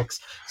antibiotics.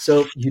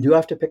 So you do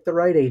have to pick the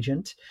right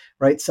agent,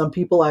 right? Some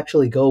people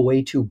actually go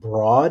way too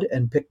broad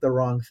and pick the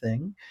wrong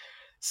thing.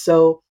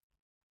 So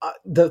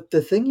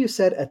the thing you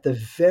said at the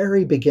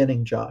very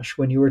beginning, Josh,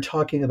 when you were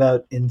talking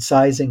about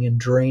incising and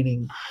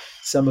draining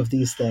some of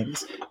these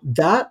things,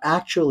 that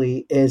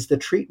actually is the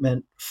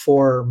treatment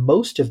for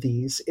most of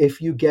these.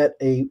 If you get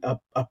a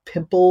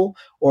pimple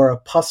or a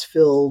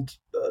pus-filled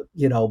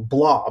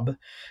blob,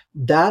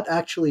 that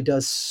actually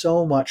does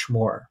so much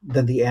more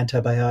than the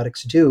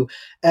antibiotics do.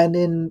 And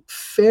in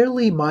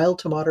fairly mild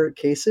to moderate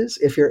cases,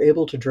 if you're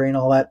able to drain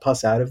all that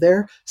pus out of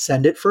there,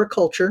 send it for a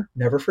culture,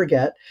 never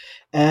forget.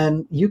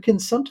 And you can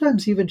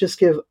sometimes even just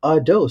give a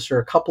dose or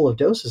a couple of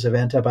doses of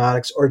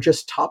antibiotics or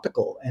just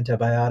topical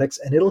antibiotics,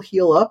 and it'll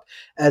heal up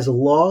as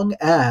long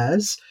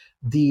as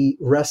the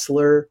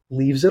wrestler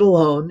leaves it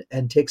alone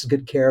and takes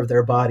good care of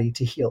their body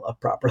to heal up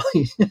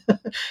properly.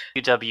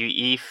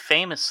 WWE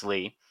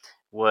famously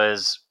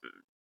was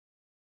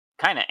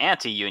kind of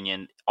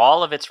anti-union.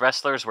 All of its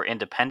wrestlers were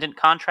independent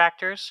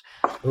contractors,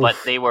 but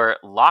they were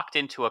locked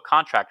into a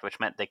contract, which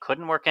meant they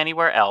couldn't work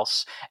anywhere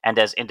else. And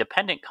as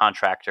independent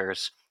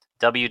contractors,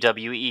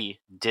 WWE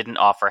didn't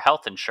offer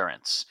health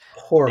insurance.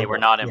 Horrible. They were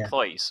not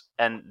employees.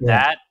 And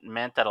that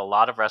meant that a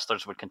lot of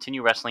wrestlers would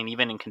continue wrestling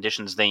even in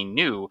conditions they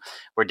knew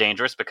were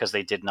dangerous because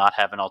they did not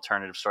have an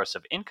alternative source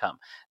of income.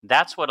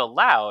 That's what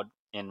allowed,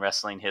 in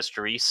wrestling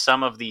history,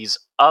 some of these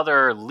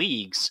other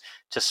leagues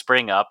to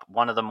spring up.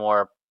 One of the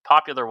more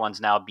popular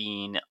ones now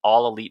being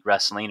All Elite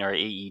Wrestling, or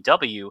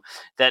AEW,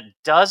 that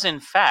does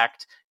in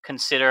fact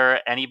consider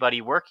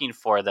anybody working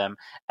for them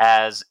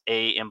as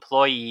a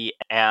employee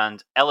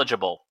and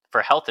eligible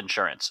for health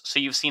insurance. So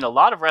you've seen a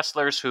lot of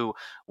wrestlers who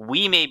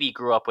we maybe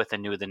grew up with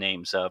and knew the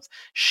names of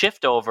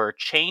shift over,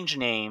 change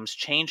names,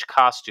 change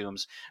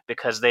costumes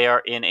because they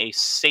are in a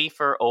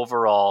safer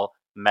overall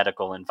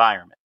medical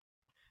environment.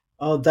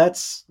 Oh,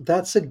 that's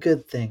a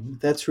good thing.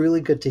 That's really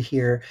good to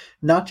hear,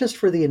 not just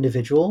for the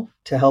individual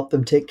to help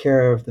them take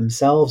care of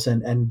themselves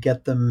and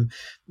get them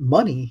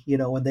money,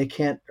 when they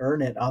can't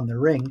earn it on the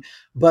ring,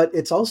 but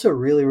it's also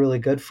really, really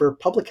good for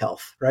public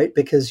health, right?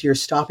 Because you're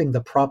stopping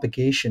the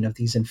propagation of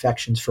these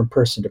infections from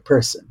person to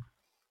person.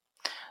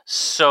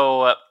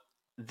 So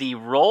the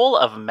role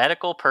of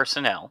medical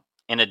personnel,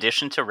 in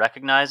addition to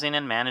recognizing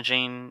and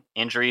managing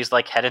injuries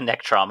like head and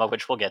neck trauma,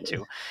 which we'll get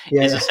to,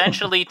 is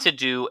essentially to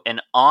do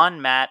an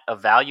on-mat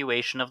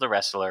evaluation of the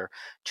wrestler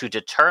to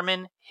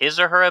determine his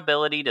or her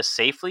ability to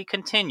safely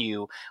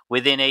continue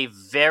within a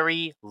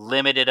very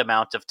limited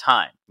amount of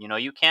time.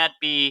 You can't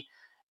be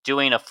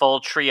doing a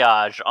full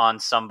triage on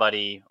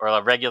somebody or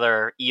a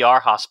regular ER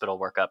hospital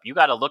workup. You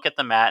got to look at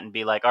the mat and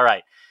be like, all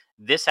right,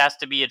 this has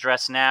to be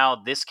addressed now.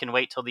 This can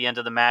wait till the end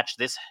of the match.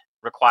 This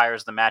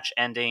requires the match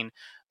ending.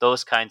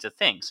 Those kinds of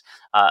things.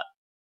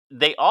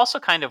 They also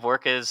kind of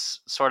work as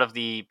sort of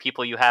the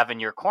people you have in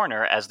your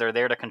corner, as they're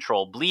there to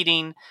control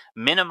bleeding,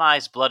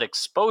 minimize blood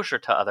exposure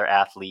to other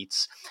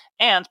athletes,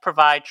 and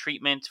provide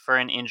treatment for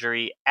an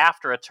injury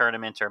after a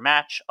tournament or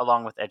match,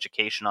 along with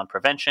education on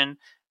prevention,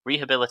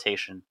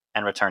 rehabilitation,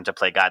 and return to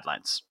play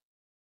guidelines.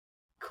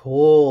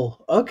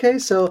 Cool. Okay,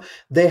 so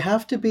they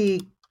have to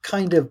be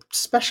kind of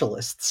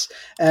specialists.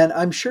 And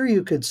I'm sure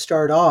you could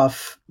start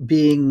off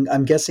being,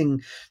 I'm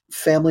guessing,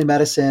 family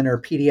medicine or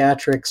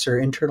pediatrics or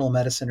internal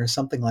medicine or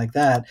something like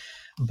that.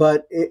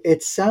 But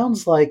it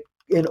sounds like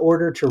in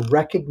order to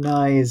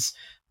recognize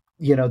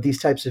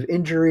these types of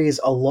injuries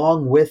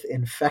along with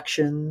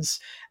infections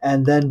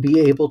and then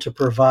be able to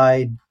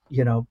provide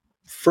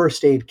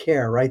first aid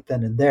care right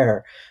then and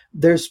there,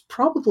 there's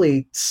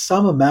probably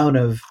some amount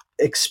of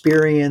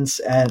experience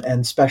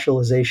and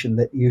specialization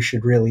that you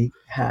should really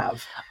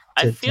have.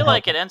 I feel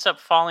like it ends up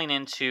falling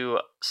into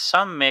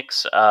some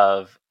mix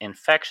of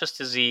infectious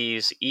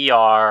disease,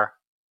 ER,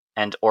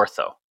 and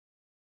ortho.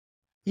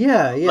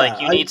 Yeah.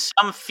 Like you need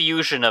some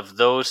fusion of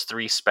those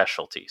three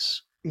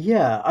specialties.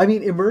 Yeah, I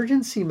mean,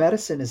 emergency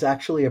medicine is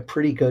actually a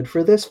pretty good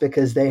for this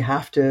because they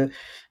have to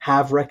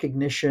have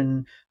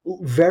recognition,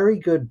 very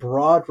good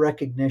broad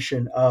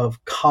recognition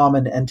of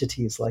common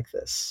entities like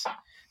this.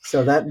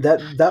 So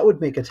that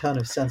would make a ton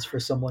of sense for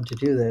someone to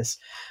do this.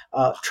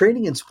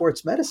 Training in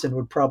sports medicine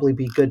would probably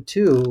be good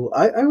too.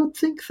 I would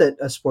think that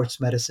a sports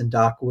medicine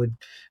doc would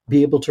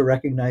be able to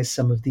recognize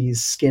some of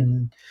these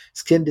skin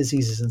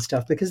diseases and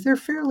stuff because they're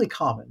fairly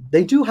common.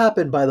 They do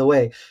happen, by the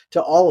way, to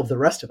all of the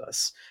rest of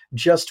us,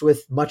 just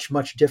with much,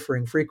 much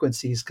differing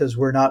frequencies because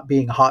we're not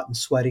being hot and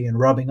sweaty and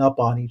rubbing up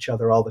on each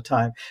other all the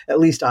time. At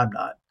least I'm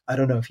not. I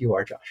don't know if you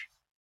are, Josh.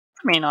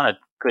 I mean, on a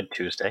good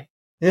Tuesday.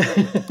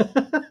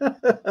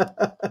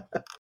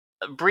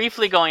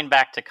 Briefly going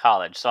back to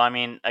college. So, I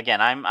mean, again,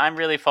 I'm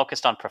really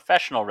focused on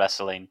professional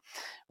wrestling,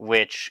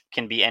 which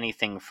can be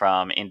anything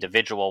from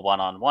individual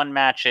one-on-one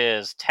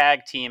matches,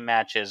 tag team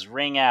matches,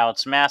 ring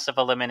outs, massive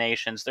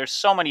eliminations. There's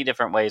so many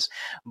different ways,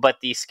 but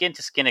the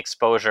skin-to-skin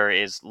exposure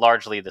is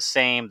largely the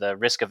same. The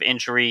risk of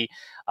injury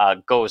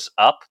goes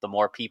up the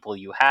more people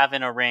you have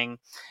in a ring.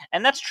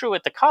 And that's true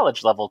at the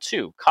college level,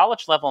 too.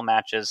 College level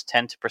matches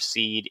tend to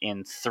proceed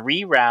in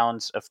 3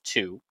 rounds of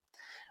 2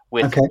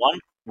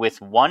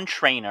 with one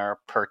trainer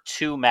per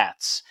 2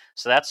 mats.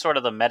 So that's sort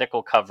of the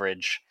medical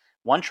coverage.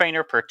 1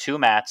 trainer per 2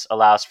 mats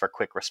allows for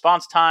quick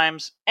response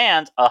times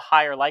and a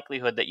higher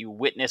likelihood that you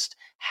witnessed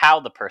how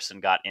the person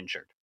got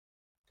injured.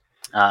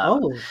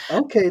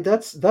 Okay.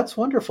 That's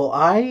wonderful.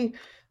 I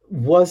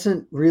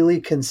wasn't really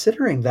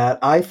considering that.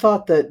 I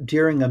thought that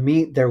during a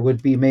meet there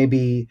would be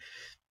maybe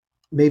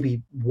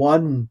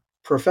one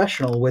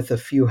professional with a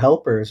few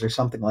helpers or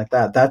something like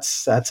that. That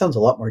sounds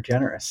a lot more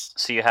generous.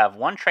 So you have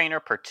 1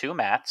 trainer per 2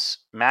 mats.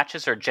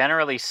 Matches are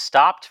generally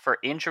stopped for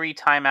injury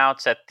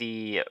timeouts at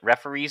the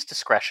referee's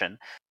discretion.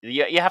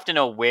 You have to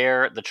know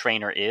where the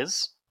trainer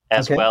is,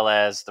 as well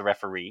as the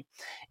referee.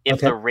 If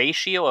the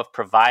ratio of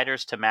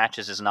providers to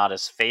matches is not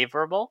as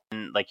favorable,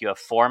 and like you have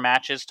 4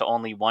 matches to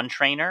only 1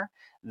 trainer,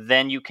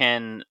 then you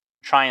can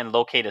try and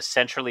locate as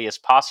centrally as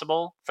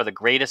possible for the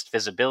greatest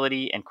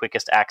visibility and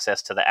quickest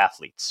access to the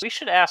athletes. We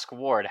should ask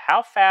Ward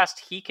how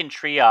fast he can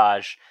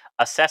triage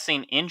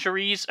assessing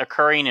injuries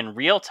occurring in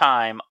real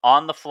time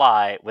on the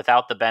fly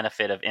without the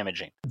benefit of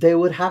imaging. They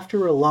would have to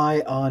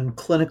rely on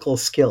clinical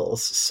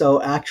skills.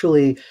 So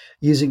actually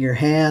using your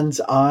hands,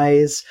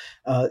 eyes,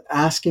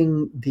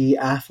 asking the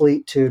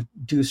athlete to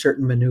do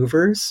certain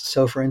maneuvers.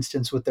 So for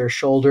instance, with their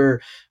shoulder,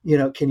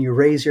 can you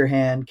raise your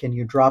hand? Can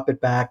you drop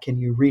it back? Can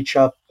you reach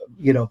up,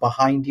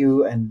 behind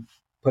you and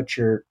put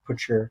your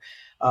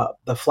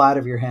the flat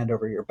of your hand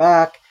over your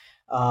back?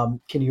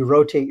 Can you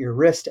rotate your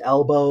wrist,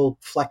 elbow,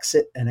 flex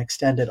it and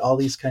extend it? All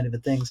these kind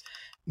of things.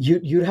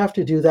 You'd have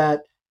to do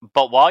that.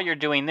 But while you're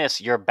doing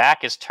this, your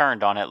back is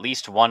turned on at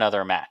least one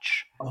other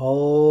match.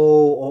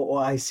 Oh,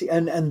 I see.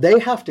 And they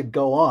have to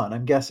go on,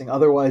 I'm guessing.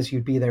 Otherwise,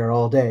 you'd be there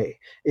all day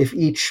if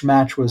each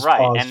match was right.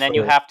 paused. And then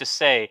you have to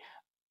say,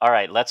 all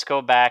right, let's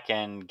go back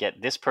and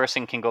get this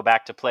person can go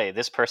back to play.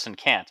 This person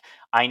can't.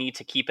 I need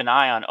to keep an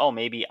eye on,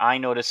 maybe I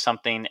noticed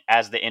something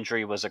as the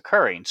injury was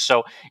occurring.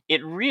 So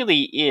it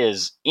really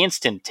is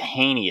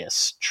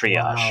instantaneous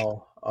triage.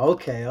 Wow.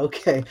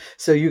 Okay.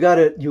 So you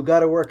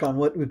gotta work on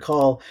what we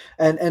call,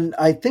 and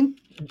I think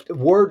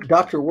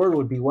Dr. Ward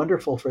would be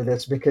wonderful for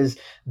this, because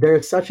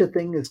there's such a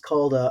thing as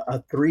called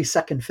a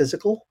 3-second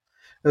physical.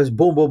 It was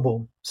boom, boom,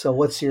 boom. So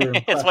what's your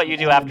It's what you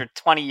do after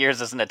 20 years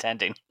as an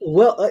attending.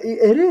 Well,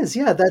 it is.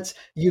 Yeah,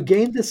 you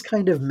gain this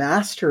kind of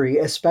mastery,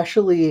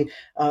 especially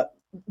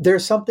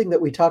there's something that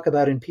we talk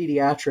about in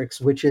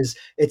pediatrics, which is,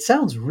 it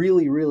sounds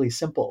really, really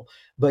simple,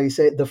 but you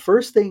say the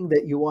first thing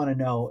that you want to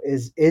know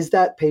is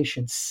that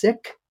patient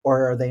sick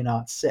or are they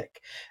not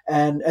sick?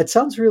 And it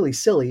sounds really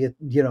silly,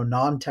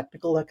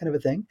 non-technical, that kind of a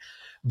thing.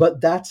 But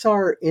that's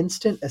our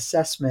instant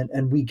assessment,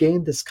 and we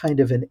gain this kind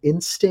of an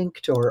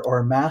instinct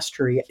or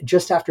mastery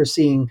just after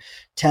seeing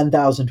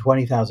 10,000,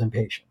 20,000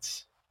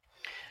 patients.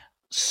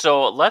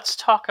 So let's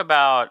talk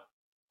about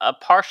a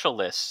partial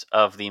list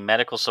of the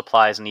medical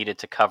supplies needed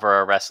to cover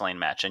a wrestling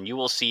match. And you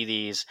will see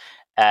these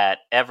at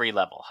every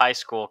level: high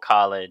school,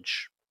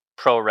 college,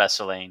 pro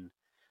wrestling,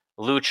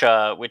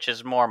 lucha, which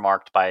is more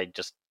marked by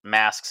just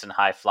masks and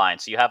high flying.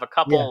 So you have a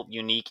couple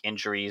unique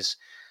injuries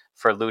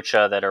for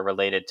lucha that are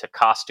related to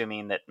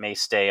costuming that may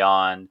stay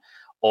on,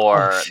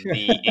 or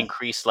the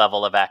increased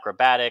level of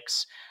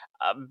acrobatics.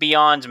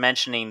 Beyond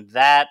mentioning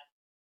that,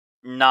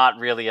 not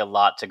really a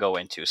lot to go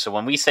into. So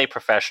when we say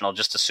professional,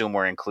 just assume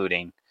we're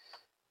including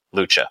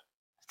lucha.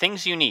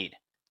 Things you need: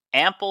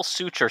 ample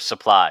suture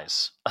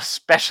supplies,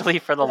 especially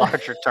for the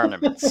larger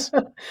tournaments.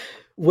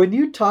 When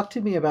you talked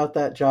to me about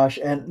that, Josh,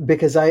 and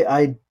because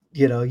I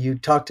you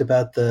talked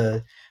about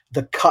the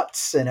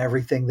cuts and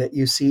everything that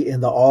you see in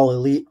the All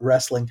Elite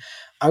Wrestling,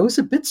 I was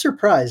a bit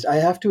surprised. I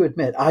have to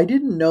admit, I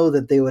didn't know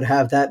that they would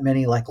have that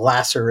many like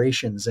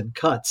lacerations and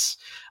cuts.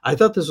 I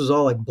thought this was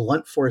all like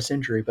blunt force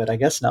injury, but I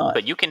guess not.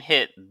 But you can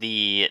hit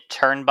the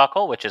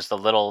turnbuckle, which is the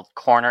little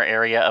corner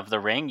area of the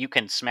ring. You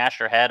can smash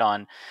your head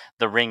on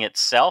the ring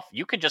itself.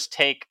 You can just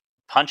take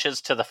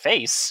punches to the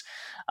face,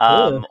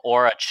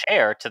 or a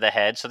chair to the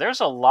head. So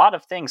there's a lot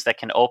of things that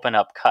can open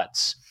up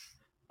cuts.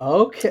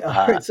 Okay,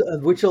 all right. So,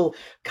 which will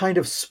kind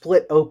of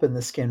split open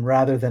the skin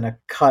rather than a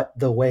cut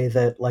the way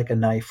that like a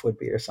knife would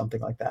be or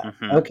something like that.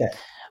 Mm-hmm. Okay.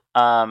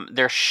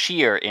 They're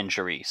shear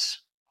injuries.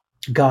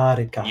 Got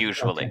it.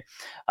 Usually.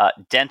 Okay.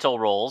 Dental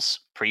rolls,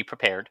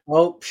 pre-prepared.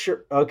 Oh,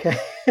 sure. Okay.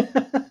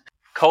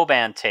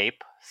 Coban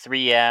tape,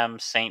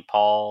 3M, St.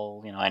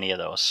 Paul, any of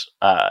those.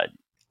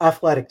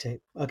 Athletic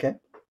tape. Okay.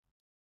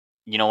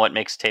 You know what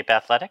makes tape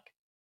athletic?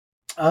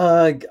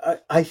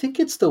 I think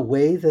it's the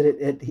way that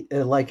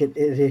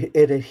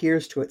it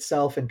adheres to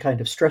itself and kind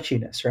of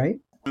stretchiness, right?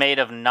 Made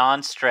of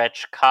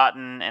non-stretch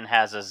cotton and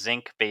has a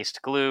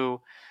zinc-based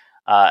glue,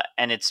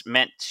 and it's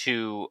meant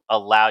to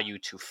allow you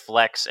to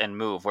flex and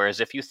move. Whereas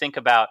if you think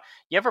about,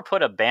 you ever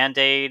put a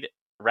Band-Aid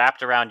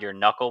wrapped around your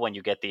knuckle when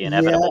you get the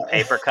inevitable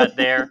paper cut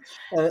there?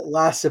 And it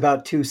lasts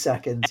about 2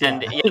 seconds.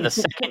 And the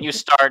second you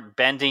start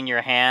bending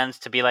your hands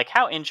to be like,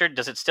 how injured?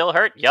 Does it still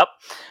hurt? Yep.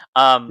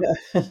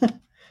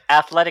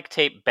 Athletic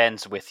tape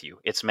bends with you.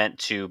 It's meant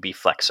to be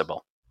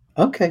flexible.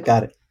 Okay,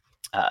 got it.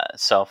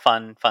 So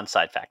fun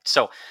side fact.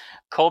 So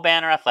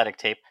Coban or athletic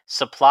tape,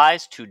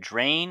 supplies to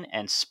drain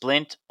and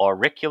splint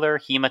auricular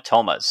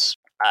hematomas.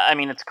 I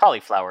mean, it's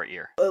cauliflower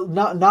ear.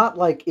 Not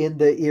like in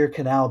the ear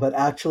canal, but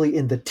actually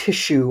in the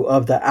tissue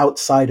of the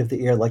outside of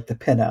the ear, like the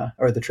pinna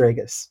or the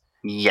tragus.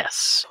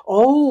 Yes.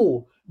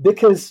 Oh,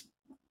 because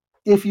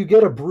if you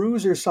get a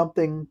bruise or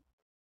something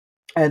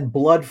and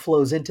blood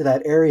flows into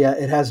that area,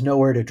 it has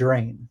nowhere to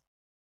drain.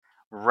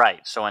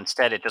 Right. So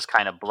instead it just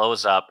kind of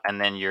blows up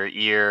and then your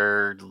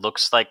ear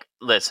looks like,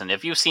 listen,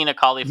 if you've seen a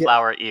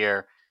cauliflower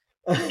ear,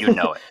 you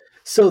know it.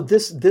 So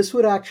this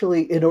would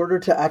actually, in order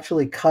to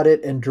actually cut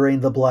it and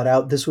drain the blood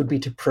out, this would be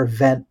to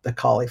prevent the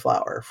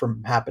cauliflower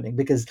from happening,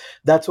 because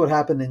that's what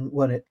happened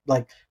when it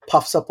like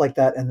puffs up like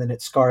that and then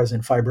it scars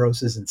and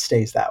fibroses and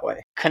stays that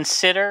way.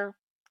 Consider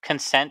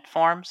consent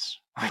forms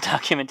or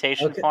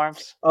documentation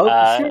forms.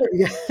 Oh, sure.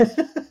 Yeah.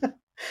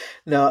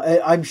 No,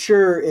 I'm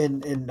sure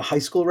in high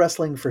school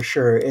wrestling for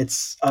sure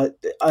it's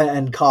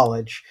and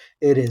college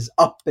it is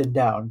up and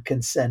down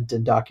consent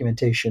and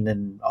documentation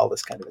and all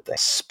this kind of a thing.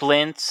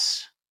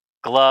 Splints,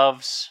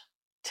 gloves,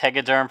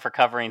 Tegaderm for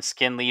covering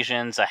skin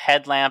lesions, a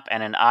headlamp,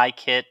 and an eye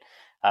kit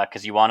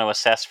because you want to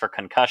assess for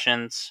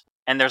concussions.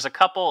 And there's a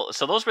couple.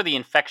 So those were the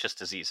infectious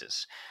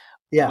diseases.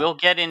 Yeah. We'll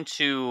get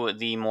into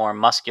the more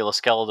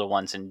musculoskeletal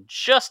ones in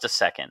just a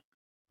second.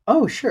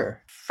 Oh,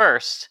 sure.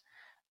 First,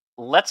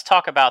 let's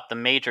talk about the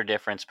major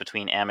difference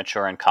between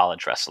amateur and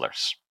college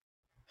wrestlers.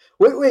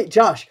 Wait,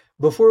 Josh,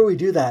 before we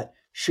do that,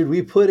 should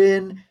we put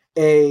in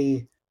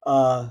a,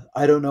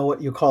 I don't know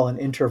what you call an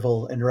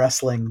interval in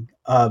wrestling,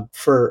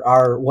 for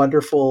our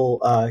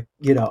wonderful,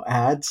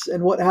 ads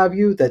and what have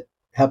you that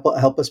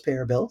help us pay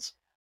our bills?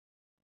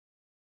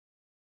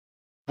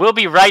 We'll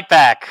be right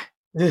back.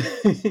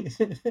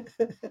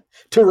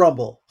 To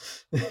Rumble.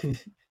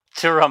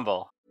 To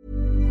Rumble.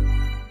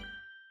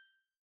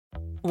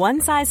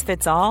 One size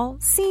fits all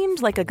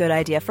seemed like a good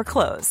idea for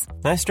clothes.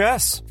 Nice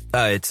dress.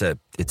 It's a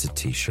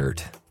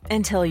t-shirt.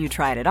 Until you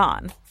tried it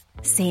on.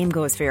 Same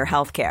goes for your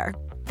healthcare.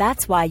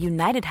 That's why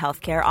United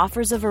Healthcare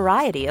offers a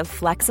variety of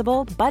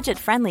flexible,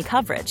 budget-friendly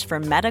coverage for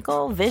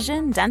medical,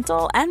 vision,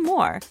 dental, and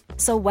more.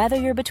 So whether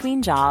you're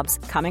between jobs,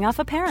 coming off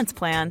a parent's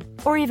plan,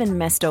 or even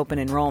missed open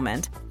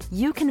enrollment,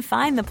 you can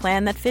find the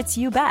plan that fits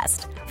you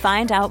best.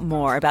 Find out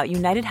more about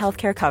United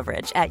Healthcare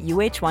coverage at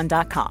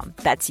uh1.com.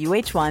 That's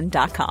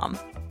uh1.com.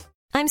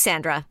 I'm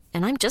Sandra,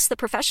 and I'm just the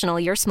professional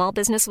your small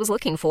business was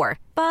looking for.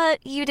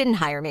 But you didn't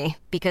hire me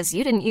because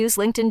you didn't use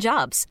LinkedIn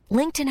Jobs.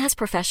 LinkedIn has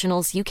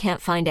professionals you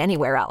can't find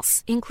anywhere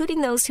else,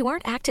 including those who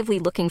aren't actively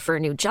looking for a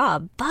new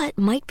job, but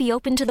might be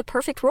open to the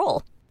perfect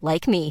role,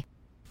 like me.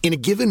 In a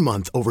given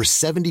month, over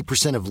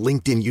 70% of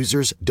LinkedIn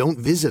users don't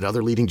visit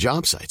other leading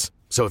job sites.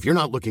 So if you're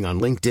not looking on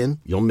LinkedIn,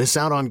 you'll miss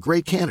out on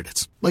great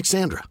candidates like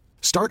Sandra.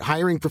 Start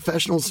hiring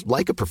professionals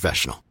like a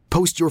professional.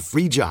 Post your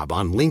free job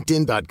on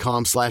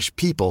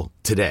linkedin.com/people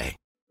today.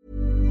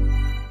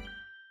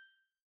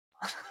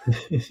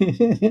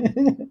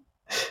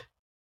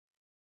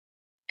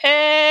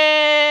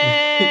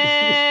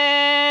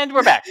 And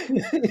we're back.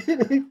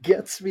 It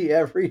gets me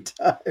every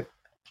time.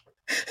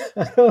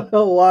 I don't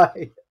know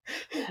why.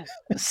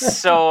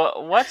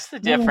 So what's the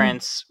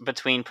difference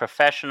between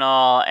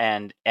professional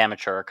and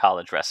amateur or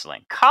college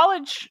wrestling?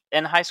 College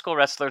and high school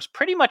wrestlers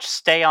pretty much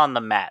stay on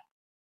the mat.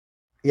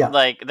 Yeah.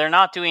 Like, they're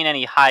not doing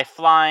any high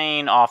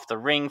flying off the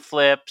ring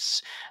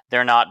flips.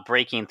 They're not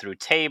breaking through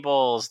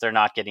tables. They're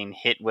not getting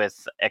hit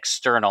with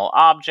external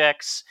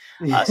objects.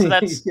 So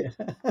that's... Yeah.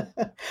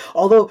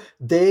 Although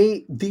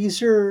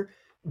these are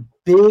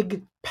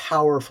big,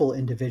 powerful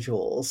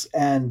individuals,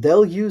 and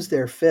they'll use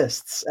their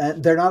fists,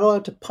 and they're not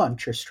allowed to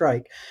punch or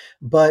strike.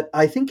 But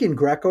I think in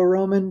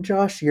Greco-Roman,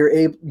 Josh,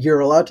 you're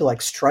allowed to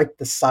like strike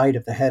the side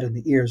of the head and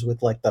the ears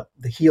with like the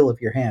heel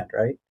of your hand,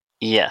 right?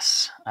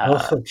 Yes.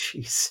 Oh,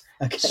 jeez.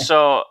 Okay.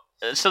 So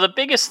the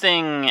biggest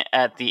thing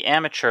at the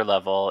amateur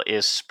level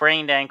is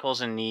sprained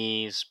ankles and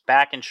knees,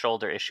 back and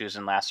shoulder issues,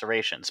 and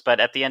lacerations. But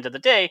at the end of the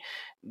day,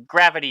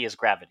 gravity is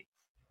gravity.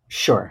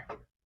 Sure.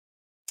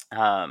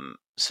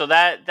 So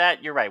that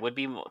you're right, would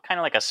be kind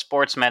of like a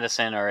sports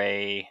medicine or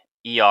a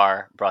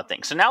ER broad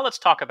thing. So now let's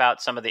talk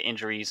about some of the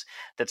injuries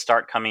that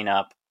start coming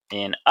up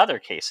in other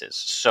cases.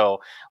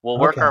 So we'll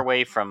work our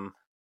way from,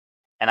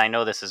 and I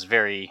know this is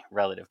very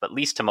relative, but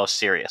least to most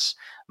serious,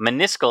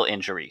 meniscal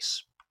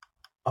injuries.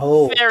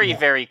 Oh,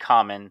 very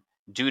common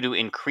due to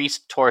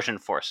increased torsion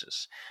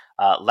forces.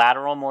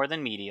 Lateral more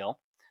than medial.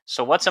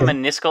 So what's a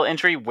meniscal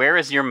injury? Where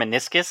is your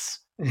meniscus?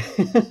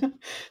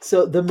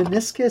 So the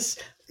meniscus,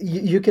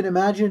 you can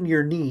imagine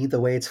your knee, the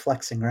way it's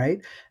flexing,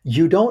 right?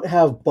 You don't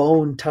have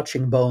bone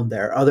touching bone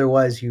there.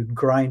 Otherwise, you'd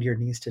grind your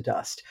knees to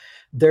dust.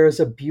 There's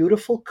a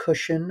beautiful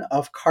cushion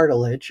of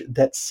cartilage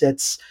that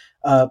sits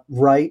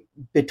right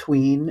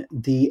between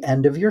the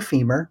end of your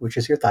femur, which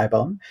is your thigh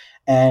bone,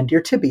 and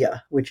your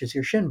tibia, which is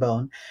your shin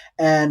bone.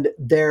 And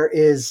there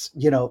is,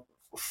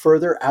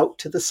 further out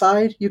to the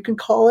side, you can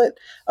call it,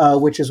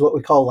 which is what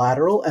we call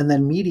lateral, and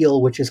then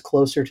medial, which is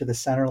closer to the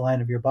center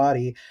line of your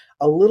body,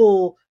 a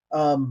little,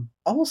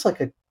 almost like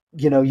a,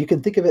 you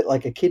can think of it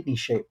like a kidney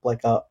shape,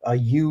 like a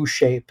U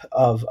shape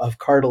of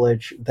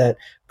cartilage that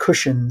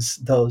cushions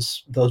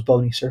those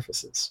bony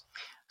surfaces.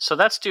 So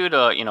that's due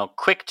to,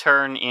 quick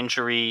turn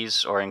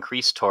injuries or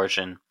increased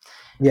torsion.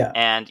 Yeah.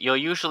 And you'll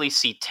usually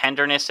see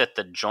tenderness at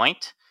the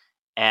joint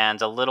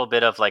and a little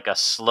bit of like a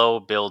slow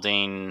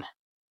building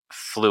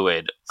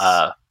fluid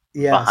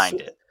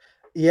behind it.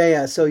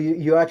 Yeah. So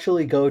you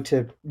actually go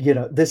to,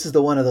 this is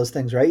the one of those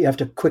things, right? You have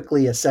to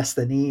quickly assess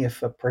the knee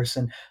if a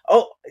person,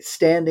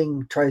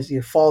 standing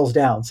falls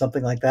down,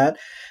 something like that.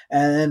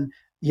 And then,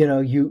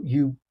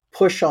 you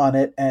push on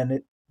it and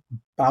it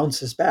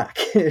bounces back.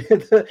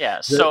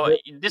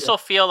 This will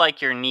feel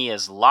like your knee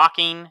is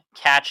locking,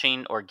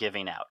 catching, or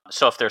giving out.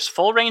 So if there's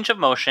full range of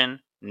motion,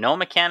 no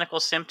mechanical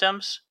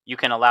symptoms, you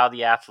can allow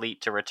the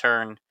athlete to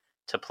return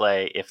to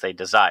play if they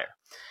desire.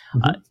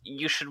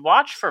 You should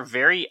watch for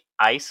very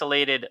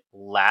isolated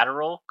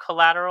lateral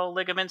collateral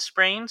ligament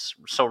sprains.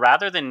 So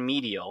rather than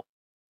medial,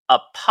 a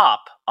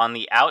pop on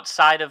the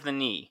outside of the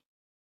knee,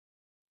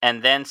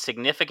 and then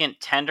significant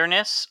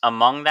tenderness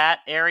among that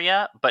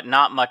area, but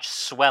not much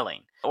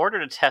swelling. In order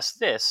to test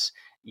this,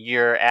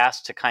 you're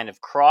asked to kind of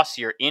cross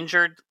your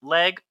injured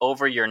leg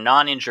over your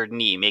non-injured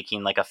knee,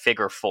 making like a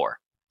figure 4.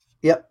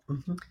 Yep.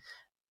 Mm-hmm.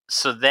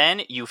 So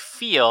then you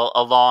feel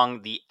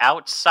along the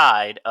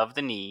outside of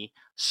the knee,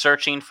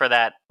 searching for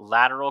that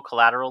lateral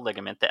collateral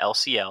ligament, the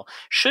LCL.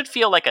 Should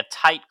feel like a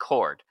tight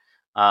cord.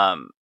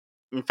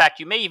 In fact,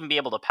 you may even be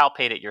able to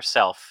palpate it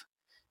yourself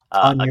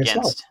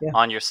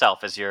on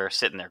yourself as you're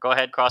sitting there. Go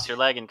ahead, cross your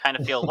leg, and kind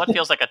of feel what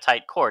feels like a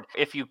tight cord.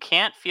 If you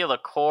can't feel a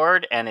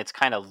cord and it's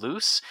kind of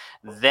loose,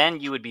 then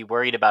you would be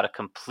worried about a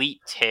complete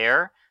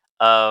tear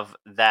of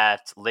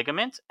that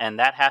ligament, and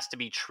that has to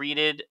be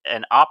treated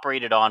and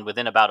operated on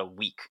within about a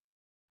week.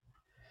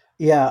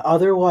 Yeah,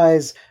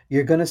 otherwise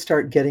you're going to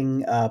start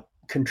getting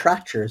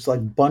contractures,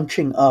 like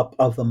bunching up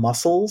of the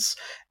muscles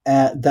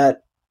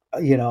that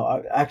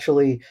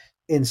actually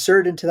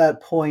insert into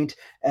that point,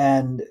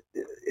 and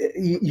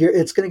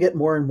it's going to get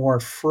more and more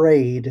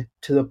frayed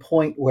to the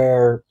point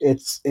where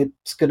it's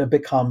going to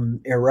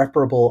become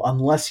irreparable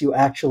unless you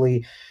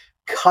actually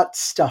cut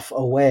stuff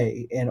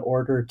away in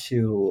order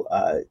to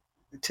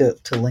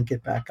link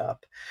it back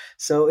up.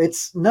 So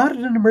it's not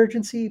an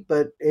emergency,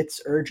 but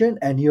it's urgent,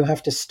 and you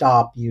have to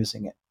stop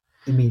using it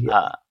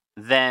immediately.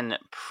 Then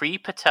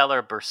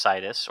prepatellar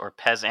bursitis or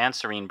pes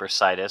anserine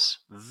bursitis,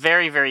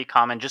 very, very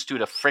common just due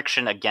to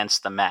friction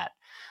against the mat.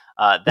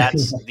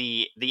 That's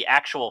the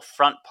actual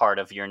front part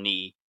of your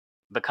knee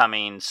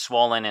becoming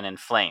swollen and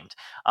inflamed.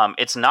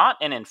 It's not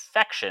an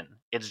infection.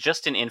 It's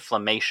just an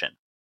inflammation.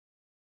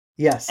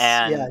 Yes.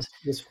 And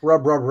just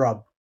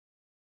rub.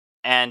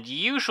 And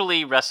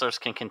usually wrestlers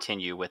can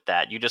continue with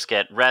that. You just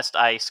get rest,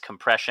 ice,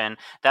 compression.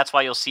 That's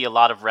why you'll see a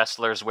lot of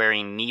wrestlers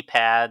wearing knee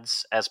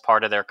pads as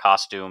part of their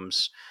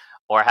costumes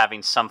or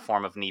having some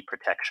form of knee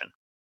protection.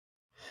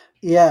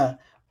 Yeah.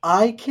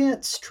 I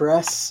can't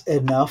stress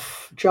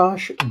enough,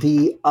 Josh,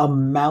 the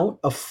amount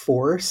of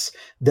force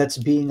that's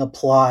being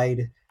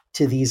applied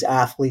to these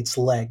athletes'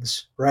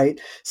 legs, right?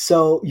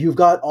 So you've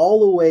got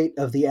all the weight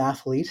of the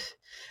athlete,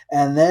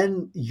 and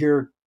then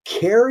you're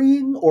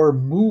carrying or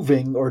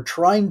moving or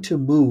trying to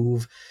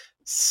move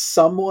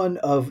someone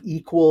of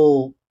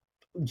equal,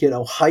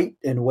 height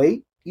and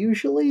weight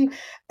usually,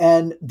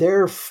 and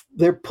they're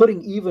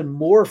putting even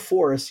more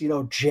force,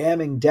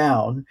 jamming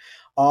down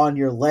on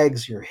your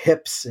legs, your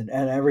hips, and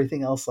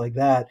everything else like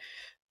that.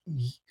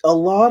 A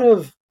lot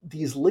of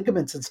these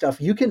ligaments and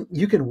stuff, you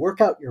can work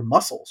out your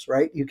muscles,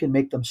 right? You can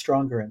make them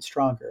stronger and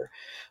stronger.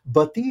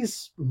 But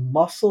these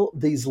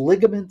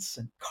ligaments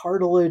and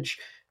cartilage,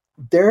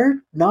 they're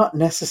not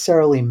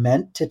necessarily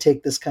meant to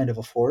take this kind of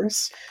a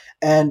force.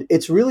 And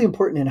it's really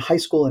important in high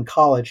school and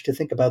college to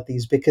think about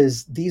these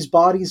because these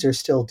bodies are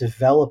still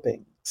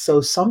developing.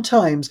 So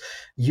sometimes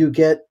you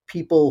get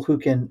people who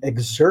can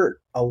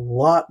exert a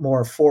lot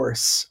more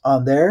force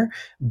on there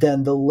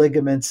than the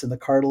ligaments and the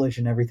cartilage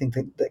and everything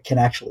that can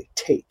actually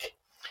take.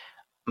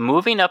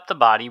 Moving up the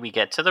body, we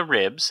get to the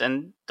ribs,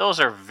 and those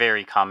are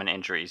very common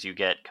injuries. You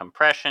get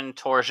compression,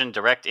 torsion,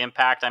 direct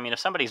impact. I mean, if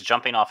somebody's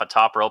jumping off a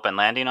top rope and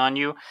landing on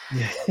you,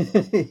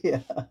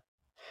 yeah.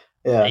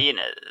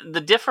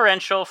 The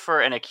differential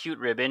for an acute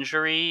rib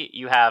injury,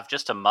 you have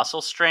just a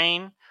muscle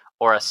strain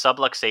or a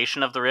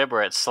subluxation of the rib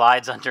where it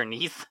slides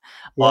underneath,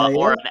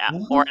 or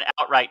an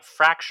outright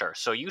fracture.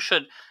 So you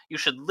should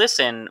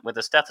listen with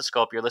a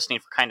stethoscope. You're listening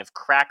for kind of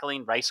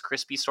crackling Rice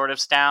Krispie sort of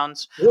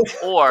sounds,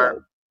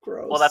 or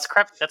gross. Well, that's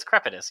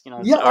crepitus,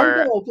 Yeah,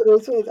 I know,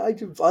 but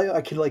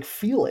I can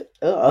feel it.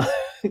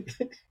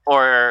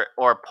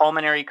 Or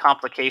pulmonary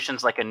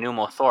complications like a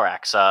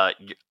pneumothorax.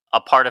 A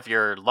part of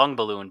your lung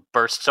balloon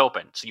bursts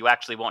open, so you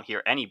actually won't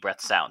hear any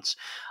breath sounds.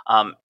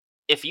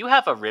 If you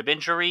have a rib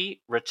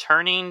injury,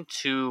 returning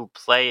to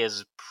play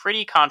is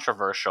pretty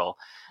controversial.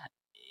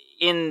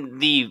 In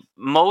the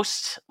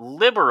most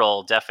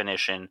liberal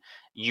definition,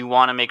 you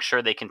want to make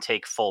sure they can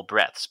take full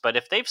breaths. But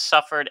if they've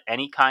suffered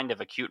any kind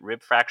of acute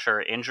rib fracture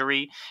or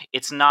injury,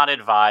 it's not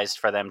advised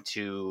for them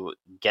to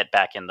get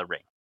back in the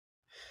ring.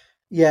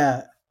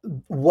 Yeah.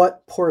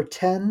 What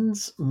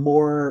portends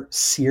more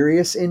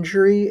serious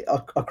injury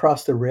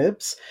across the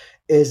ribs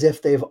is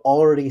if they've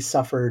already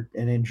suffered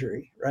an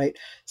injury, right?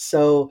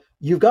 So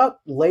you've got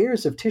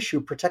layers of tissue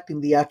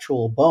protecting the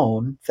actual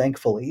bone,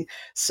 thankfully.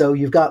 So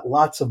you've got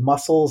lots of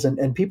muscles,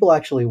 and people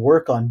actually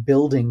work on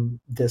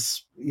building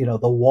this,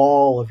 the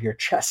wall of your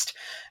chest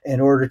in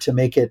order to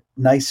make it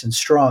nice and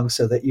strong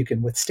so that you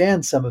can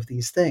withstand some of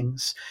these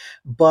things.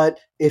 But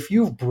if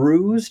you've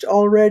bruised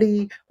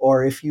already,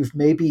 or if you've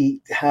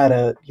maybe had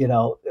a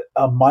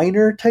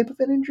minor type of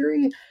an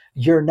injury,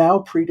 you're now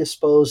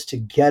predisposed to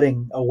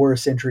getting a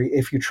worse injury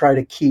if you try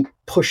to keep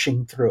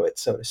pushing through it,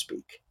 so to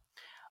speak.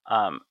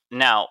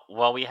 Now,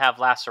 while we have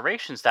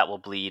lacerations that will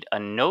bleed, a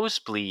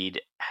nosebleed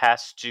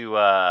has to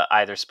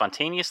either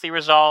spontaneously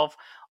resolve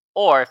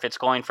Or if it's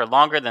going for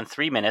longer than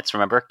 3 minutes,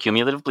 remember,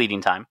 cumulative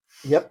bleeding time.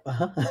 Yep.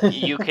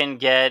 You can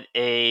get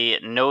a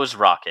nose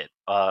rocket,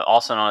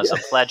 also known as a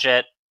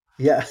pledget.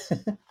 Yeah.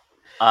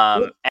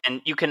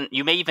 And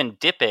you may even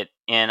dip it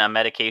in a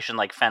medication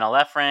like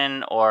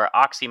phenylephrine or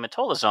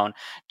oxymetazoline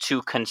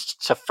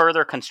to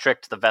further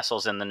constrict the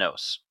vessels in the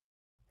nose.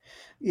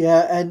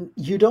 Yeah, and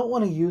you don't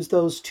want to use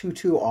those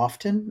too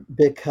often,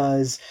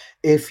 because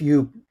if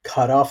you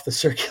cut off the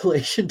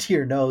circulation to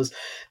your nose,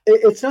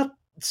 it's not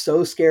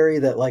so scary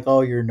that like,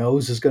 oh, your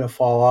nose is going to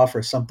fall off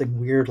or something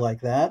weird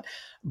like that.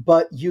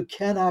 But you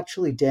can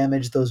actually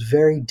damage those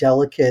very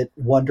delicate,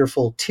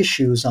 wonderful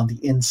tissues on the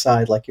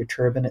inside, like your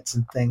turbinates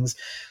and things,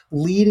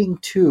 leading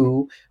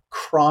to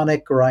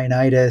chronic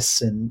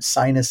rhinitis and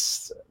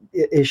sinus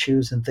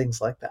issues and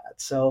things like that.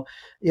 So,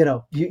 you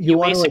want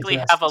to basically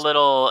address have a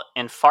little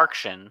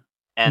infarction,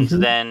 and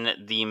Mhm.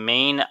 then the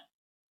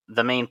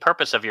main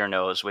purpose of your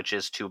nose, which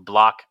is to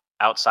block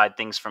outside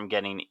things from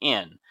getting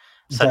in,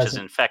 such as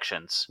Doesn't.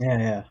 infections,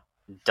 Yeah.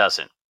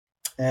 doesn't.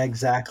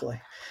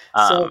 Exactly.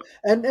 So, Um,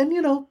 and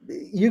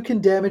you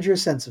can damage your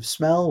sense of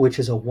smell, which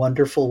is a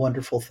wonderful,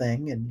 wonderful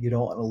thing, and you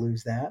don't want to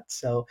lose that.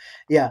 So,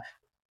 yeah,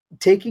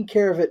 taking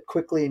care of it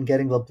quickly and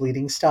getting the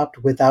bleeding stopped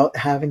without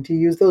having to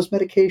use those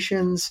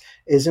medications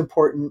is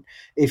important.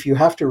 If you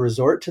have to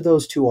resort to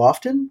those too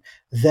often,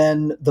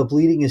 then the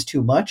bleeding is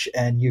too much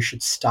and you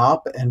should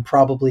stop and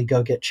probably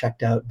go get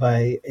checked out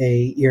by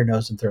a ear,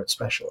 nose, and throat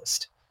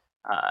specialist.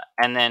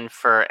 and then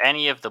for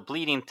any of the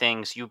bleeding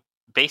things,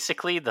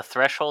 basically the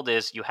threshold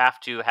is you have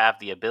to have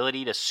the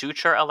ability to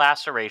suture a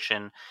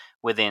laceration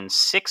within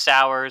 6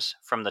 hours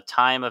from the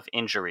time of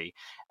injury.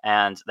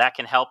 And that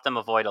can help them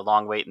avoid a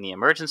long wait in the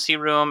emergency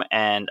room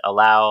and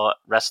allow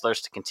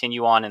wrestlers to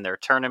continue on in their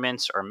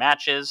tournaments or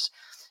matches.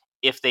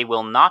 If they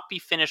will not be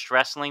finished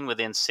wrestling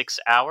within 6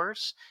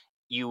 hours,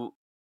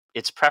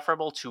 it's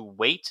preferable to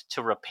wait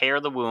to repair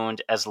the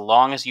wound as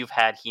long as you've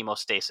had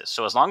hemostasis.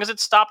 So as long as it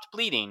stopped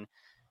bleeding,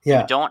 you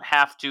Yeah. don't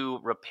have to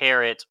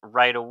repair it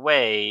right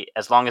away,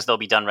 as long as they'll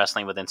be done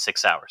wrestling within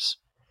 6 hours.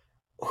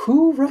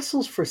 Who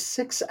wrestles for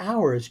 6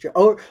 hours?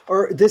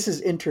 Or this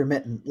is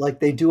intermittent, like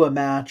they do a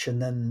match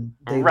and then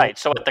they Right. won't.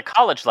 So at the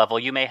college level,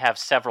 you may have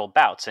several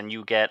bouts and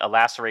you get a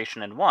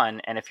laceration in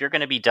one. And if you're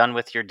going to be done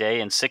with your day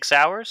in 6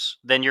 hours,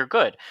 then you're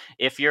good.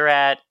 If you're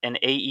at an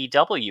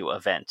AEW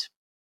event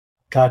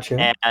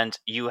Gotcha. and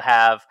you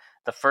have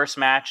the first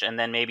match and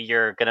then maybe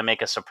you're going to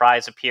make a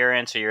surprise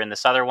appearance or you're in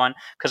this other one,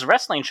 because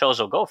wrestling shows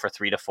will go for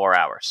 3 to 4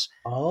 hours.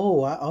 Oh,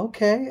 wow,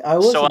 okay. I So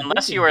wasn't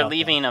unless thinking you are about that.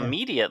 leaving Yeah.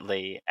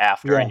 immediately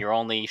after Yeah. and you're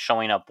only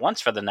showing up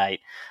once for the night,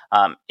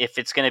 if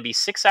it's going to be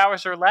 6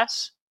 hours or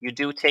less, you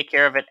do take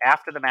care of it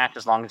after the match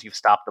as long as you've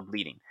stopped the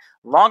bleeding.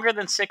 Longer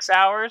than 6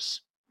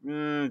 hours,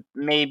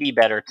 maybe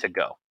better to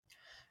go.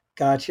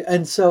 Gotcha.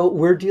 And so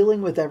we're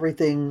dealing with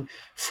everything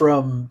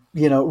from,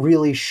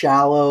 really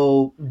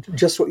shallow,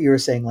 just what you were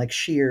saying, like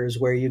shears,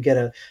 where you get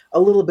a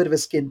little bit of a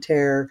skin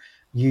tear,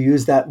 you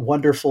use that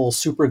wonderful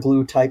super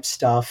glue type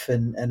stuff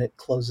and it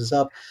closes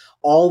up,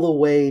 all the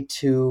way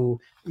to,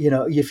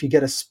 if you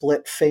get a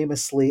split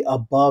famously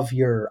above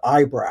your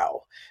eyebrow,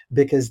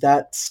 because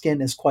that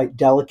skin is quite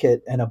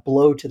delicate and a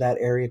blow to that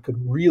area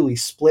could really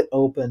split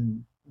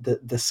open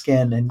the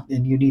skin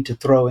and you need to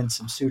throw in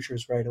some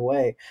sutures right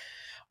away.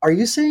 Are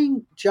you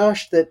saying,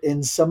 Josh, that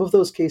in some of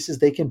those cases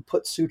they can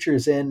put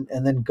sutures in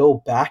and then go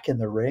back in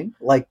the ring?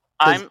 Like,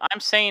 does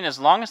I'm saying as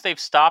long as they've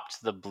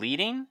stopped the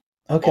bleeding,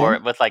 or okay,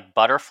 with like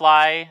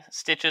butterfly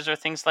stitches or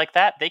things like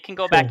that, they can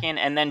go back sure, in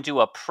and then do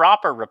a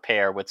proper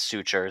repair with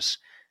sutures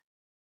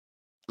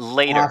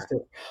later. after.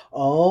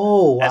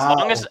 Oh,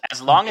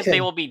 As long as they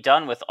okay, will be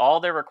done with all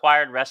their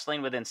required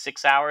wrestling within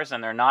 6 hours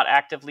and they're not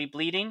actively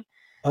bleeding,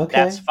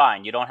 that's okay.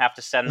 fine. You don't have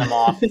to send them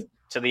off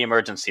to the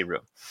emergency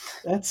room.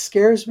 That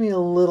scares me a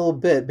little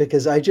bit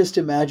because I just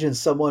imagine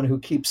someone who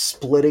keeps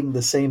splitting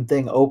the same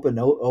thing open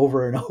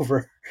over and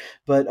over.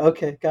 But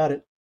okay, got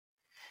it.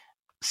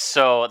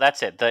 So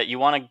that's it. You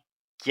want to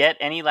get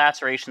any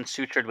laceration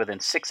sutured within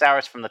 6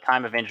 hours from the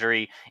time of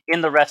injury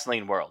in the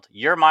wrestling world.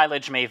 Your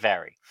mileage may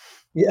vary.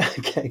 Yeah,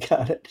 okay,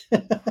 got it.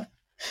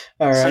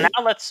 All So right.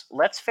 now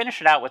let's finish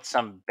it out with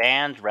some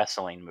banned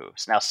wrestling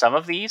moves. Now some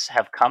of these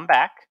have come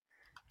back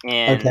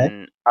Okay.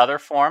 in other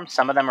forms.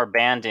 Some of them are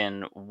banned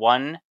in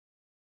one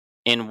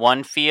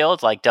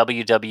field like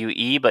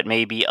WWE, but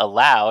may be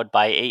allowed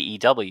by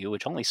AEW,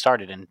 which only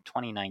started in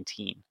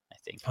 2019, I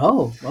think.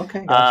 Oh,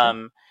 okay,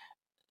 gotcha.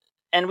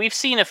 And we've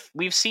seen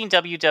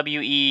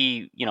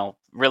WWE,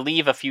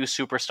 relieve a few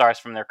superstars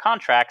from their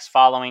contracts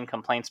following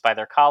complaints by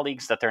their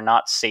colleagues that they're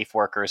not safe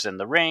workers in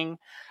the ring,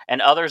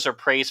 and others are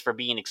praised for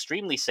being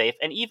extremely safe.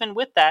 And even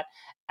with that,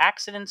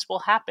 accidents will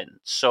happen.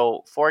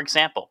 So, for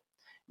example,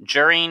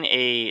 during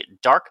a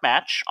dark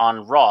match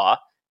on Raw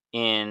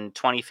in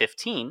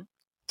 2015, Okay.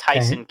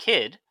 Tyson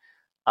Kidd,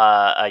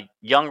 a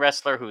young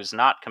wrestler who's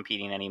not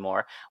competing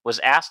anymore, was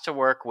asked to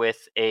work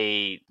with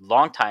a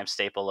longtime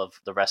staple of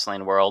the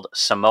wrestling world,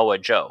 Samoa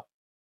Joe.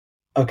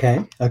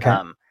 Okay. Okay.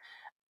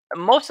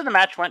 Most of the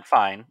match went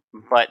fine,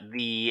 but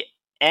the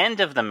end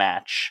of the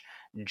match,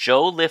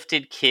 Joe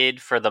lifted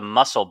Kidd for the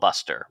Muscle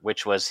Buster,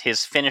 which was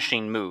his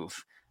finishing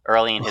move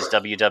early in his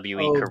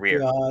WWE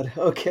career. Oh, God.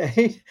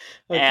 Okay.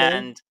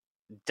 And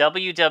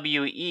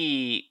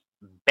WWE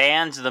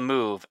banned the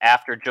move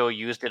after Joe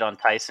used it on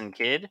Tyson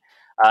Kidd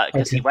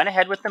because he went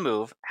ahead with the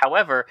move.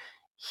 However,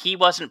 he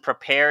wasn't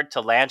prepared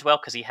to land well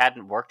because he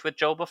hadn't worked with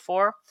Joe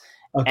before.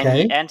 And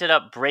he ended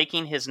up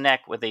breaking his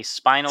neck with a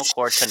spinal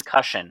cord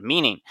concussion,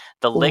 meaning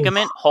the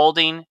ligament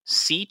holding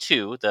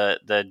C2,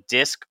 the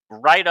disc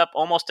right up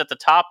almost at the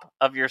top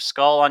of your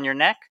skull on your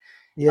neck,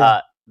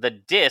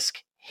 the disc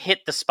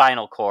hit the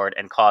spinal cord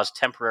and caused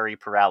temporary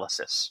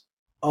paralysis.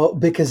 Oh,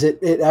 because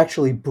it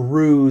actually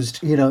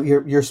bruised,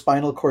 your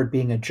spinal cord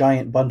being a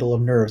giant bundle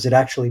of nerves, it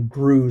actually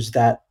bruised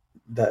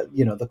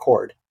the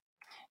cord.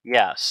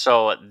 Yeah,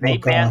 so they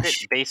banned it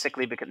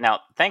basically because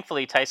now,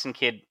 thankfully, Tyson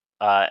Kidd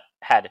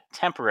had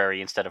temporary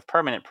instead of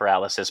permanent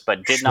paralysis,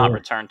 but did not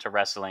return to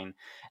wrestling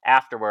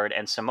afterward.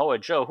 And Samoa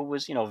Joe, who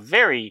was,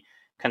 very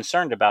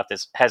concerned about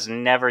this, has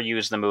never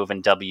used the move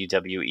in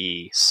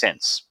WWE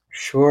since.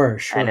 Sure.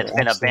 And it's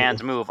been a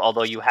banned move,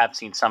 although you have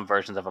seen some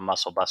versions of a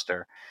Muscle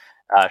Buster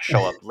show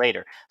up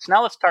later. So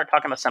now let's start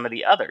talking about some of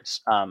the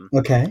others.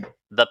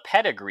 The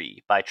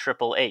Pedigree by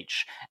Triple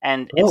H.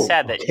 And it's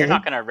sad that you're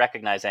not going to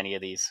recognize any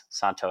of these,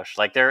 Santosh.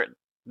 Like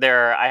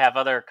I have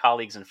other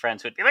colleagues and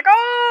friends who'd be like,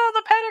 "Oh,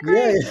 the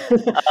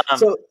Pedigree!" Yeah.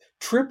 So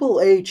Triple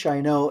H,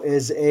 I know,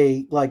 is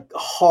a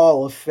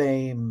Hall of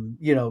Fame,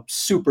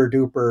 super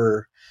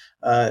duper,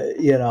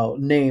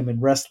 name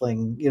in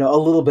wrestling. A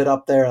little bit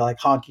up there, like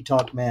Honky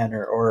Tonk Man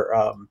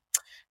or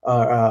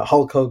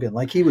Hulk Hogan.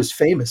 Like he was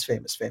famous,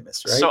 right?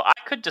 So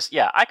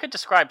I could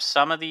describe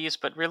some of these,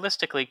 but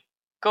realistically,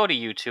 go to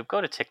YouTube,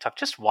 go to TikTok,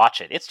 just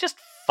watch it. It's just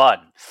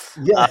fun.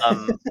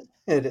 Yeah,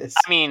 it is.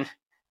 I mean,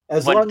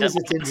 as long as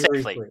it's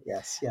injury-free.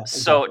 Yes, yeah.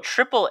 Exactly. So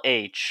Triple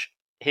H,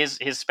 his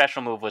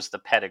special move was the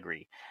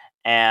Pedigree,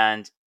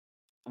 and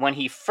when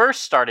he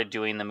first started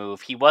doing the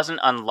move, he wasn't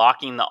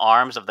unlocking the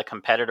arms of the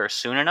competitor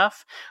soon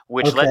enough,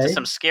 which led to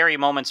some scary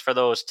moments for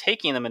those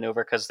taking the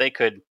maneuver because they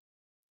could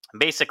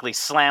basically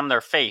slam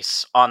their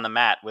face on the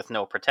mat with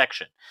no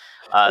protection.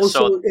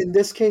 So in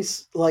this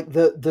case, like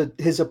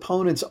his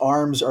opponent's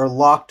arms are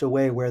locked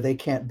away where they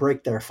can't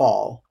break their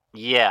fall.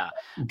 Yeah.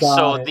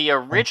 The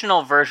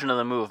original version of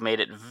the move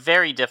made it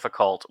very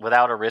difficult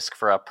without a risk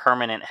for a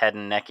permanent head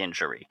and neck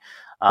injury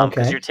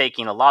because you're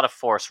taking a lot of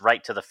force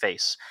right to the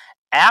face.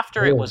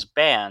 After it was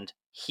banned,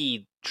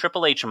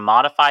 Triple H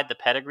modified the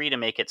Pedigree to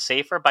make it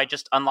safer by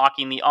just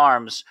unlocking the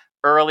arms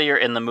earlier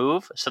in the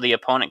move so the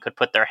opponent could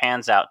put their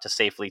hands out to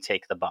safely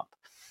take the bump.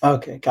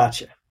 Okay,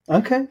 gotcha.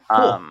 Okay,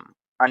 cool.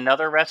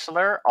 Another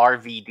wrestler,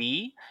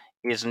 RVD,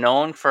 is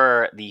known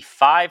for the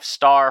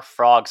 5-star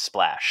frog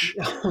splash.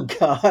 Oh,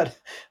 God.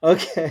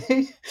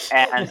 Okay.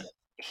 And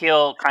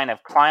he'll kind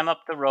of climb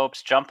up the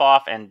ropes, jump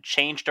off, and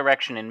change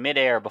direction in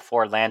midair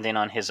before landing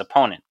on his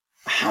opponent.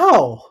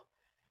 How?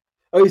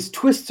 Oh, he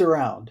twists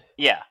around.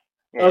 Yeah.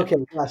 Okay,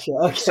 gotcha.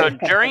 Okay. So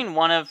during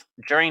one of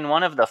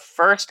the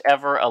first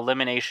ever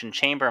Elimination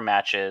Chamber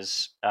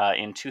matches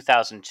in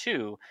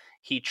 2002,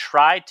 he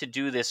tried to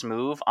do this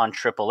move on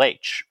Triple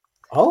H.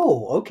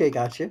 Oh, okay,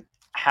 gotcha.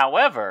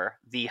 However,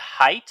 the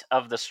height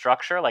of the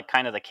structure, like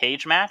kind of the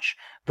cage match,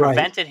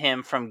 prevented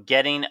him from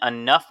getting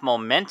enough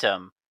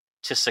momentum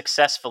to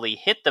successfully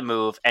hit the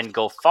move and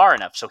go far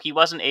enough. So he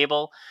wasn't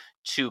able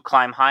to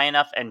climb high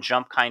enough and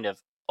jump kind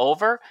of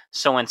over.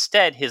 So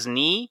instead, his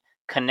knee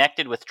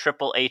connected with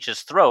Triple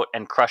H's throat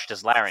and crushed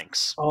his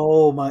larynx.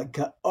 Oh my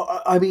God.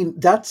 I mean,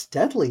 that's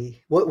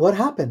deadly. What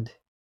happened?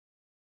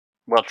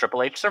 Well,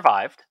 Triple H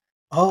survived.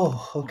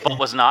 Oh, okay. But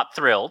was not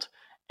thrilled.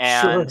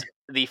 And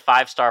the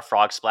 5-star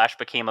frog splash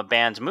became a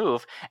banned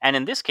move. And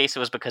in this case, it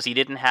was because he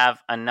didn't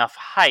have enough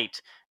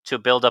height to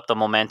build up the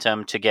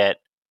momentum to get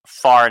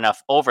far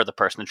enough over the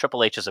person. And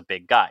Triple H is a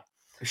big guy.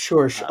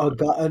 Sure.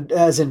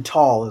 As in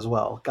tall as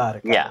well. Got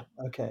it.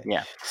 Okay.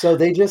 Yeah. So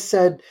they just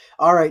said,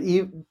 all right,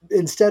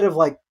 instead of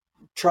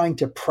trying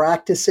to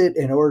practice it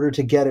in order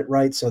to get it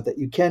right so that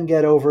you can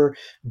get over,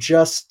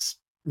 just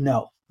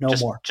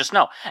more. Just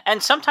no.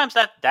 And sometimes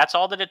that's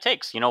all that it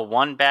takes.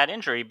 One bad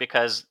injury,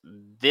 because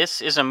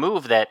this is a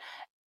move that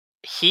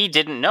he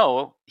didn't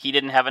know he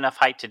didn't have enough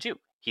height to do.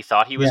 He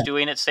thought he was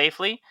doing it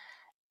safely,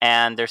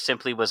 and there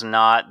simply was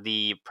not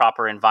the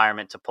proper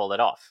environment to pull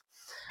it off.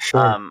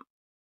 Sure.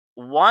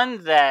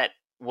 One that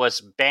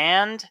was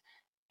banned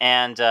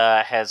and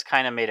has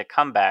kind of made a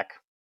comeback,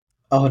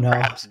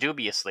 perhaps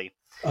dubiously,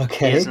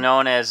 is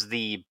known as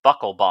the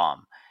Buckle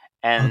Bomb.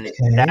 And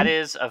that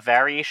is a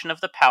variation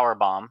of the Power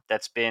Bomb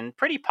that's been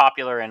pretty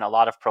popular in a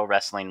lot of pro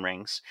wrestling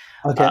rings.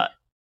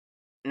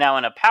 Now,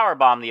 in a Power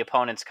Bomb, the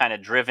opponent's kind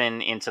of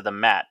driven into the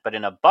mat. But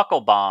in a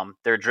Buckle Bomb,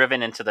 they're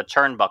driven into the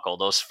turnbuckle,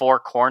 those 4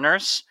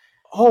 corners.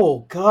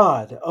 Oh,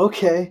 God.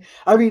 Okay.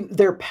 I mean,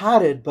 they're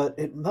padded, but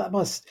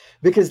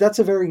because that's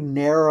a very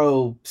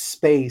narrow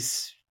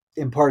space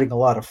imparting a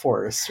lot of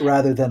force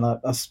rather than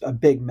a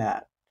big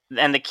mat.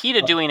 And the key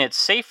to doing it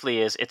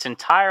safely is it's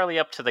entirely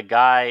up to the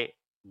guy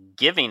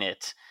giving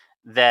it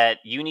that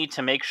you need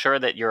to make sure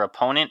that your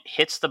opponent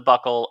hits the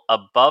buckle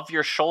above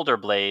your shoulder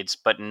blades,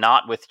 but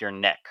not with your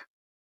neck.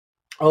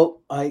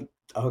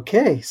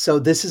 Okay. So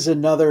this is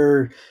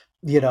another,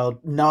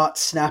 not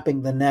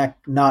snapping the neck,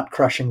 not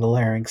crushing the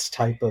larynx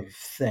type of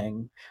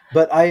thing.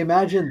 But I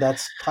imagine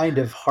that's kind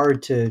of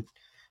hard to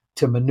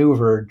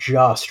maneuver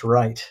just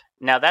right.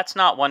 Now, that's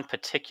not one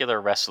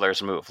particular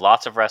wrestler's move.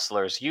 Lots of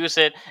wrestlers use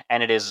it,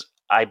 and it is,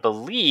 I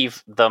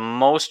believe, the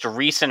most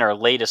recent or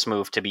latest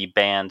move to be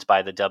banned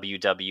by the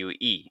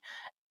WWE.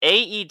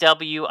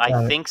 AEW,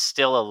 I think,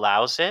 still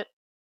allows it,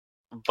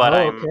 but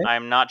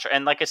I'm not sure.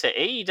 And like I said,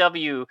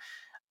 AEW,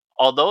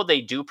 although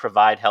they do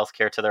provide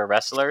healthcare to their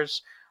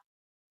wrestlers,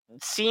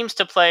 seems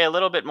to play a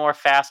little bit more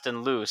fast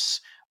and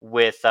loose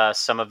with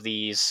some of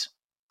these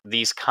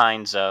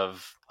kinds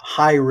of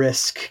high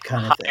risk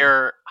kind of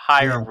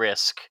higher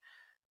risk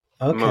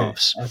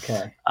moves.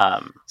 Okay.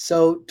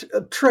 So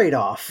trade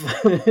off,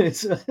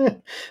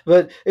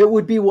 but it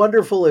would be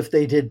wonderful if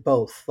they did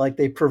both. Like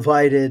they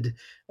provided,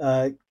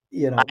 I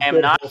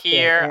am not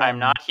here. I'm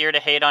not here to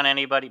hate on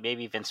anybody.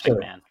 Maybe Vince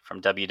McMahon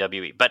from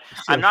WWE, but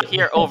I'm not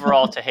here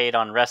overall to hate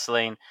on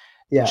wrestling.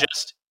 Yeah.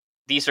 Just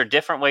these are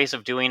different ways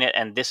of doing it,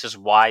 and this is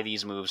why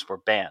these moves were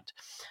banned.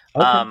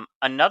 Okay.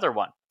 Another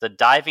one, the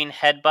diving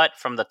headbutt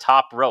from the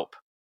top rope.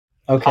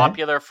 Okay.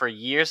 Popular for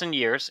years and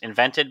years,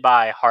 invented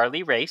by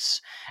Harley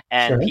Race,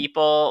 and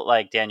people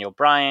like Daniel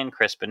Bryan,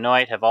 Chris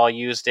Benoit have all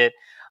used it.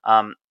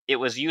 It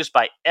was used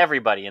by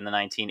everybody in the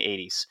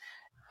 1980s,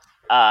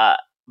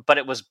 but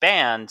it was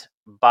banned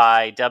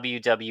by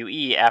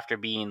WWE after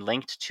being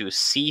linked to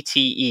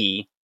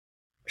CTE.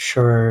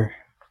 Sure.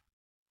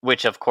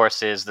 Which, of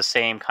course, is the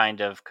same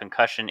kind of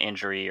concussion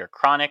injury or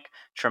chronic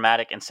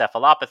traumatic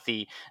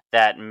encephalopathy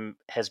that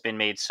has been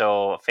made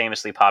so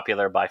famously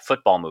popular by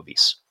football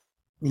movies.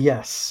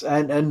 Yes,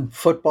 and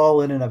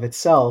football in and of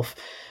itself,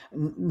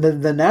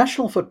 the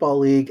National Football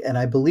League and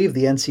I believe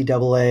the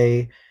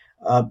NCAA,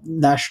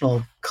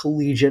 National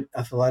Collegiate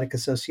Athletic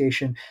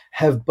Association,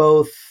 have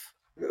both.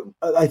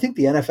 I think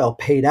the NFL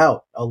paid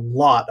out a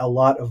lot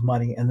of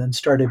money and then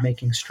started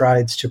making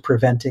strides to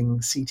preventing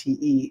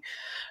CTE.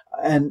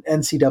 And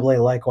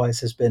NCAA likewise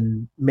has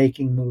been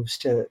making moves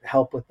to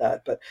help with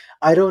that. But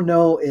I don't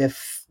know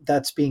if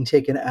that's being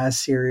taken as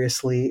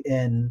seriously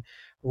in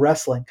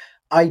wrestling.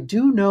 I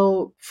do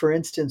know, for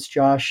instance,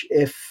 Josh,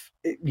 if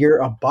you're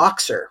a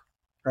boxer,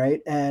 right,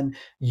 and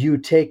you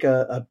take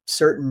a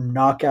certain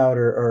knockout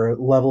or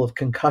level of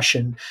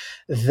concussion,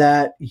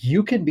 that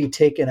you can be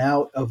taken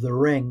out of the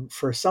ring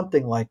for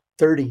something like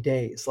 30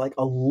 days, like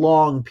a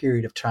long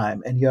period of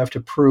time. And you have to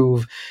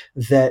prove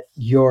that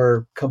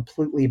you're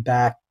completely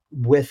back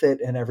with it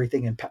and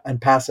everything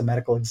and pass a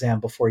medical exam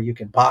before you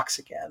can box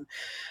again.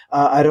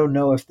 I don't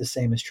know if the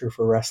same is true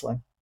for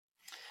wrestling.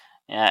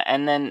 Yeah,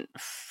 and then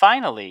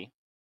finally,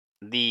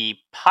 the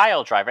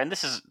pile driver, and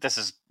this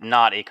is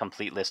not a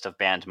complete list of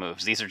banned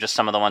moves. These are just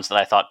some of the ones that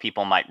I thought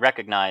people might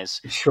recognize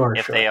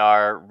if they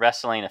are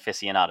wrestling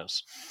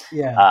aficionados.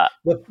 Yeah,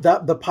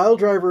 the pile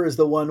driver is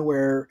the one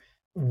where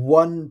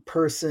one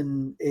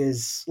person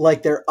is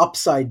like they're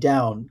upside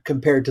down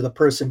compared to the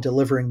person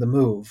delivering the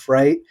move,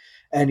 right?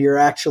 And you're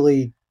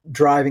actually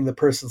driving the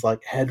person's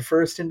like head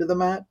first into the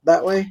mat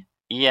that way.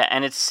 Yeah,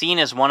 and it's seen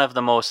as one of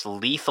the most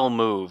lethal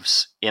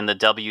moves in the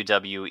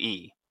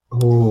WWE.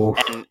 Ooh.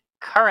 And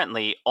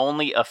currently,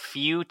 only a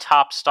few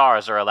top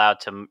stars are allowed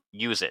to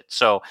use it.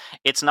 So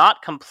it's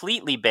not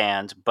completely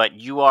banned, but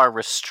you are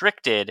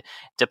restricted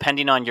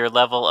depending on your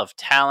level of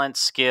talent,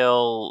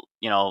 skill,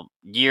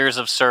 years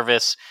of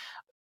service,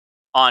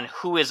 on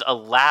who is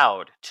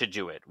allowed to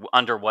do it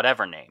under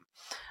whatever name.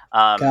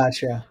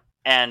 Gotcha.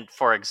 And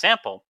for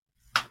example,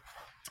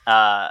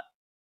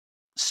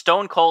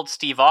 Stone Cold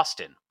Steve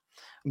Austin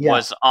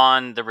was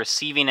on the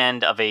receiving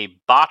end of a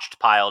botched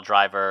pile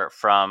driver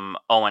from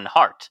Owen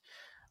Hart.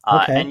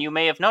 And you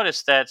may have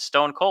noticed that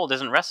Stone Cold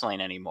isn't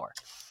wrestling anymore.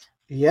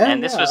 Yeah,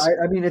 and this was.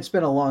 I mean, it's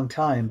been a long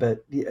time,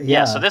 but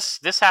yeah. So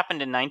this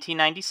happened in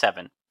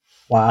 1997.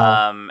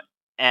 Wow.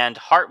 And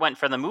Hart went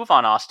for the move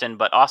on Austin,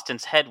 but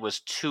Austin's head was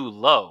too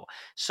low.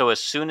 So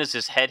as soon as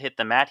his head hit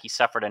the mat, he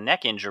suffered a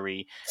neck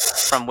injury,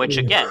 from which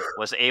again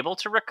was able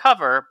to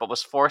recover, but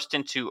was forced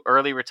into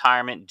early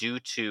retirement due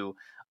to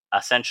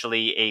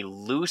essentially a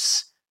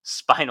loose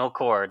spinal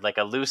cord, like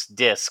a loose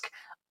disc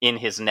in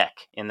his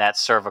neck, in that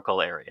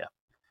cervical area.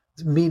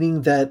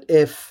 Meaning that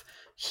if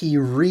he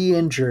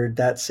re-injured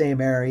that same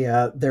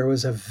area, there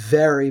was a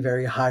very,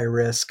 very high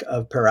risk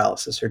of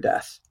paralysis or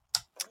death.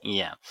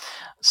 Yeah.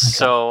 Okay.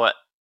 So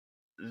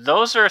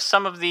those are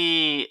some of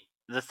the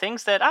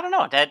things that, I don't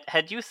know,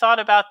 had you thought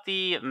about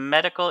the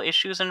medical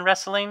issues in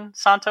wrestling,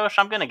 Santosh?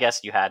 I'm going to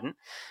guess you hadn't.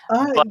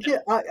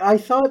 I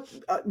thought,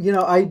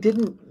 I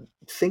didn't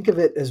think of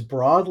it as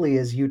broadly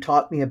as you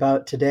taught me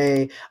about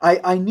today.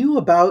 I knew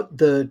about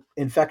the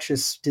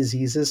infectious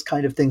diseases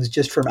kind of things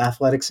just from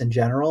athletics in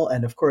general.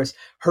 And of course,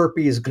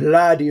 herpes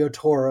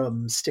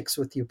gladiatorum sticks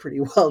with you pretty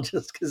well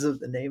just because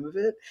of the name of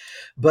it.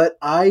 But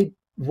I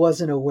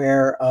wasn't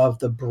aware of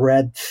the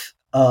breadth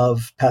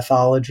of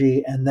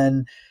pathology. And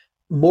then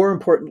more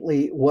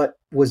importantly, what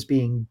was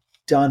being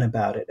done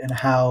about it and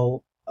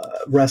how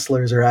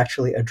wrestlers are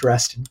actually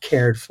addressed and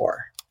cared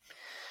for.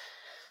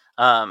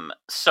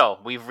 So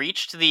we've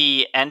reached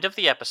the end of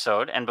the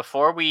episode, and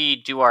before we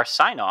do our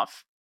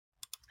sign-off,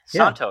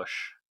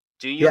 Santosh,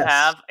 do you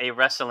have a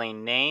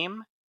wrestling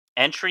name,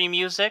 entry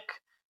music,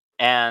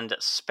 and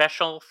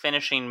special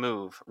finishing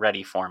move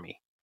ready for me?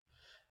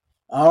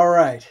 All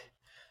right.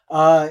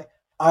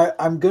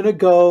 I'm going to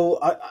go.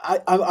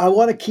 I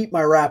want to keep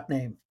my rap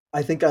name.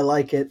 I think I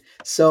like it.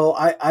 So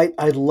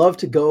I'd love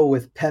to go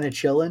with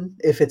Penicillin,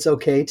 if it's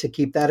okay to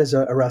keep that as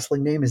a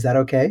wrestling name. Is that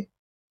okay?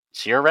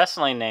 It's your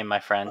wrestling name, my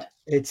friend.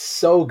 It's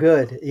so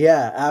good.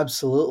 Yeah,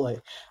 absolutely.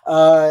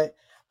 I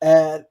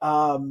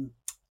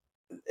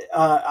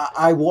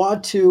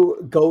want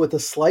to go with a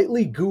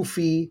slightly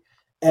goofy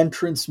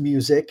entrance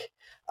music.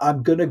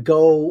 I'm going to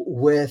go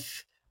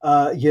with,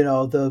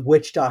 the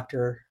witch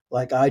doctor.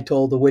 Like I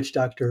told the witch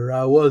doctor,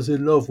 I was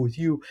in love with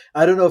you.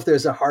 I don't know if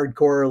there's a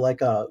hardcore,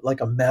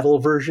 like a metal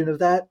version of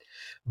that,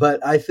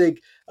 but I think,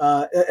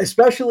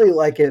 especially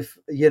like if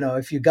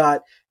you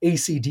got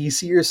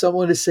AC/DC or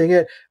someone to sing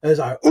it,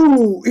 it's like,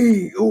 ooh,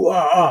 ee, ooh,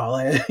 ah, ah.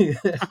 Like,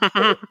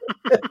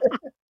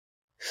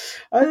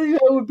 I think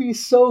that would be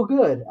so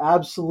good.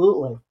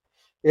 Absolutely.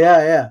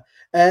 Yeah.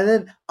 And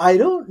then I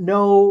don't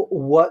know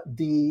what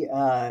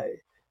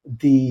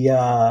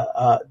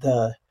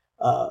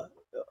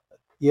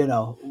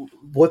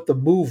what the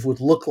move would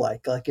look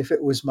like if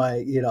it was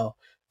my,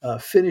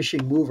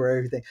 finishing move or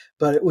everything,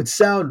 but it would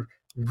sound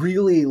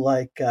really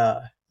like,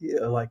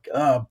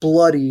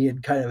 bloody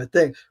and kind of a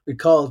thing. We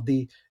call it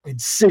the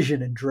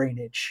incision and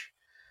drainage.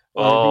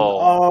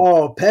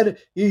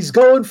 He's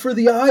going for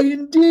the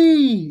IND,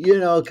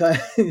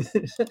 kind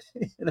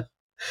of,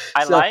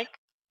 I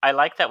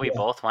like that we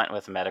both went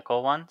with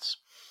medical ones.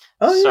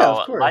 Oh, so, yeah,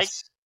 of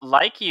course.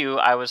 Like you,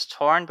 I was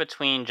torn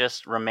between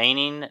just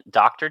remaining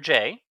Dr.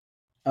 J.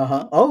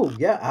 Oh,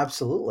 yeah,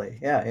 absolutely.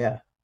 Yeah.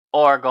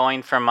 Or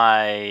going for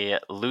my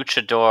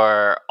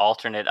luchador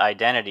alternate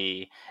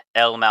identity,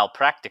 El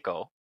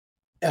Malpractico.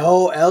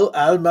 Oh,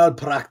 El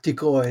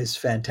Malpractico is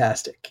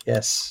fantastic.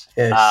 Yes.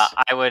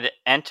 I would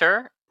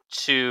enter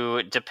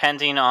to,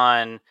 depending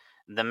on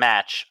the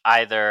match,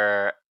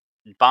 either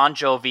Bon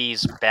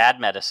Jovi's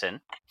Bad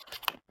Medicine.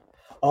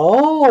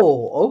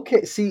 Oh,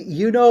 okay. See,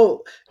 you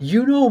know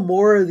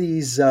more of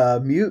these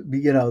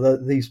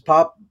these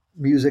pop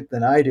music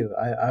than I do.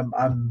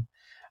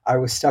 I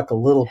was stuck a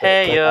little bit.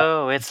 Hey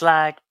yo, it's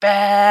like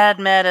bad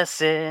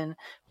medicine.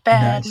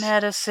 Bad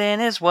medicine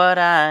is what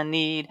I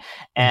need.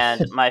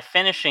 And my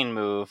finishing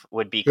move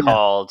would be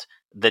called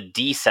the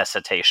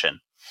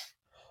Desuscitation.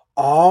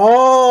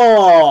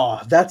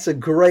 Oh, that's a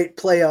great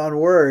play on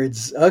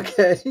words.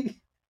 Okay.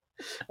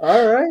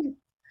 All right.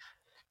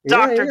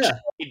 Dr. J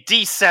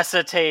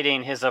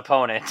desuscitating his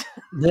opponent.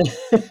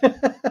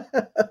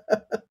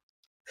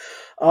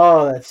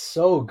 Oh, that's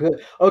so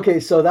good. Okay,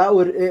 so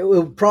it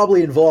would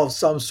probably involve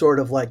some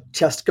sort of like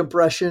chest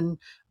compression,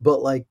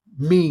 but like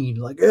mean,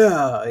 like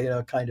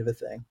kind of a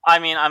thing. I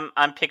mean,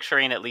 I'm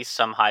picturing at least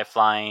some high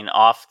flying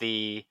off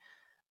the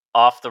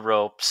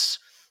ropes.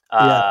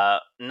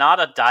 Not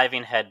a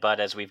diving headbutt,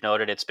 as we've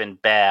noted, it's been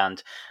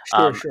banned.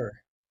 Sure.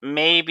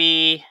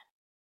 Maybe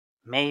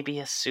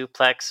a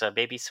suplex,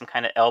 maybe some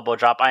kind of elbow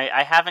drop.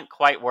 I haven't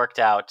quite worked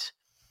out.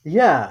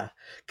 Yeah,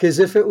 because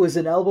if it was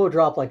an elbow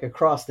drop like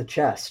across the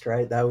chest,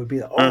 right, that would be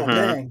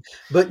dang.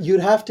 But you'd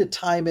have to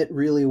time it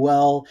really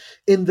well.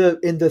 In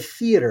the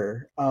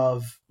theater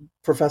of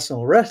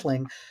professional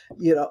wrestling,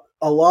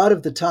 a lot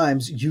of the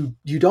times you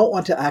don't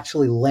want to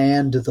actually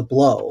land the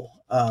blow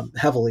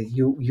heavily.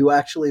 You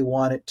actually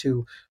want it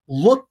to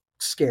look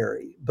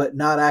scary, but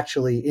not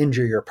actually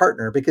injure your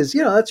partner, because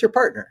that's your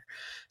partner.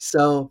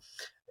 So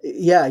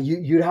yeah,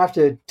 you'd have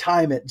to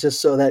time it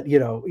just so that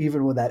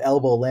even when that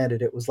elbow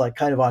landed, it was like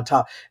kind of on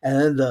top,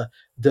 and then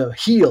the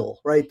heel,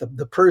 right,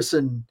 the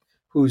person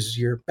who's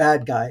your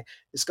bad guy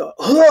is going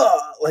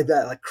like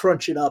that, like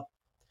crunching up.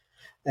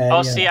 And,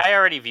 I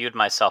already viewed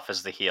myself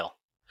as the heel.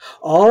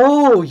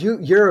 Oh,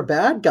 you're a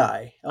bad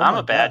guy. Oh, I'm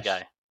a bad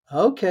guy.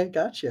 Okay,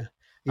 gotcha.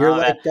 You're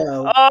like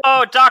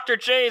Dr.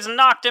 J's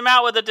knocked him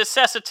out with a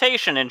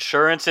desuscitation.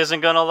 Insurance isn't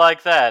gonna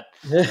like that.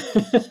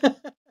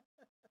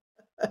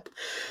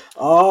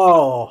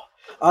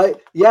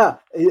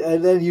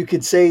 And then you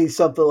could say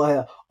something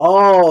like,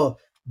 "Oh,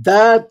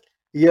 that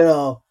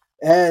and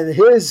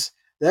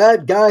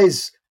that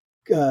guy's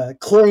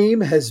claim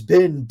has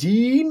been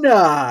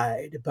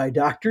denied by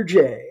Dr.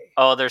 J."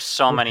 Oh, there's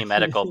so many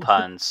medical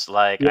puns.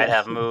 Like I'd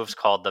have moves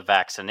called the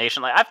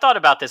vaccination. Like I've thought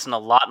about this in a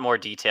lot more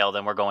detail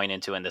than we're going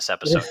into in this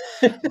episode,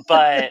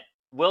 but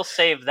we'll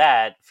save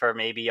that for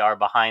maybe our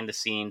behind the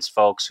scenes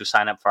folks who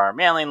sign up for our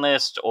mailing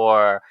list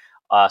or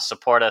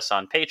support us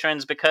on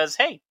Patrons, because,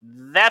 hey,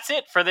 that's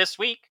it for this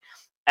week.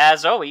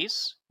 As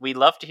always, we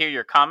love to hear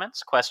your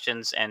comments,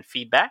 questions, and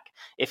feedback.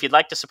 If you'd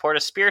like to support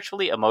us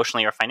spiritually,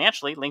 emotionally, or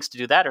financially, links to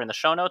do that are in the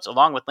show notes,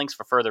 along with links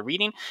for further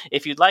reading.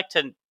 If you'd like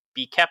to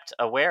be kept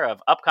aware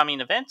of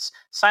upcoming events,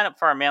 sign up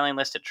for our mailing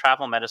list at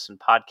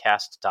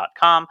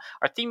travelmedicinepodcast.com.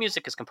 Our theme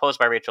music is composed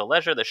by Rachel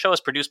Leisure. The show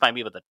is produced by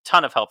me with a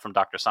ton of help from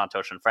Dr.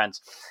 Santosh and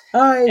friends.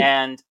 Hi.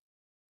 And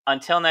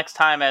until next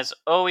time, as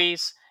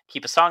always,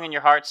 keep a song in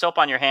your heart, soap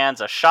on your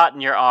hands, a shot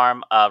in your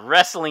arm, a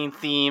wrestling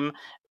theme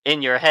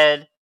in your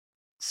head,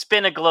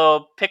 spin a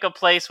globe, pick a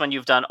place when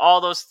you've done all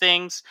those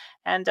things,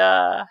 and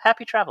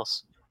happy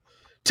travels.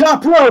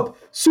 Top rope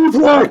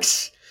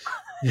suplex.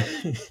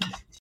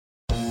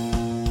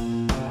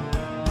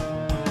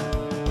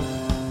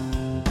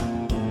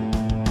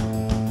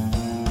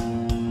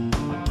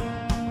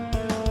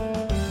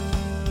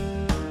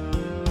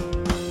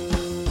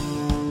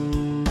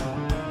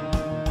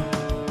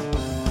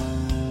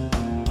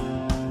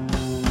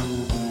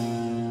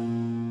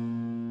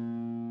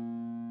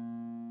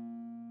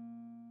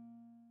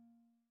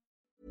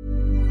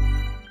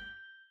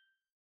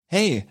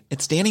 Hey,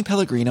 it's Danny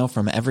Pellegrino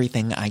from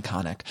Everything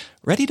Iconic.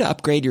 Ready to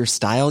upgrade your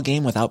style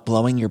game without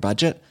blowing your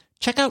budget?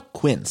 Check out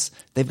Quince.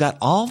 They've got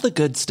all the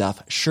good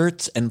stuff,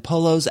 shirts and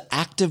polos,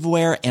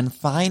 activewear, and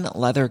fine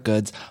leather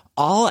goods,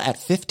 all at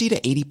 50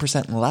 to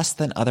 80% less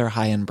than other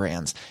high-end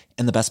brands.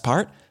 And the best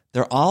part?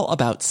 They're all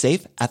about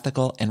safe,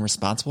 ethical, and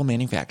responsible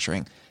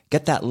manufacturing.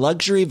 Get that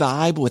luxury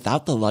vibe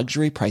without the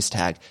luxury price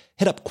tag.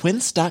 Hit up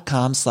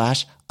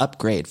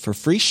quince.com/upgrade for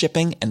free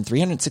shipping and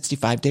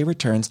 365-day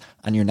returns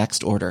on your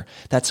next order.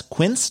 That's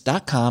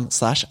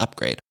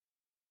quince.com/upgrade.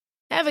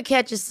 Ever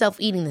catch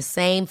yourself eating the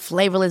same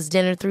flavorless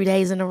dinner 3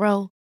 days in a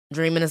row?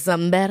 Dreaming of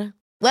something better?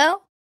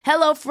 Well,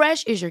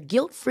 HelloFresh is your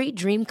guilt-free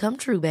dream come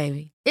true,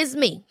 baby. It's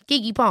me,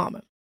 Keke Palmer.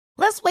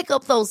 Let's wake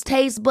up those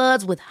taste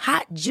buds with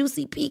hot,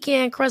 juicy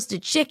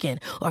pecan-crusted chicken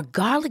or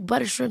garlic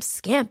butter shrimp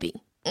scampi.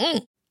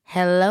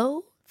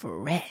 Hello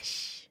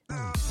Fresh.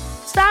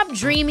 Stop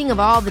dreaming of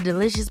all the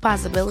delicious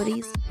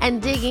possibilities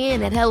and dig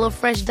in at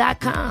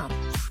HelloFresh.com.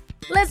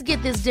 Let's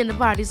get this dinner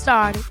party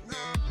started.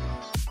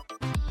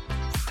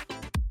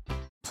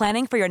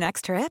 Planning for your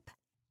next trip?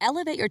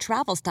 Elevate your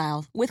travel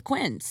style with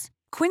Quince.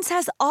 Quince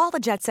has all the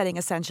jet-setting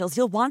essentials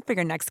you'll want for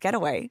your next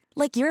getaway,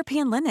 like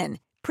European linen,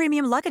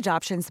 premium luggage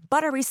options,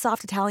 buttery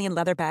soft Italian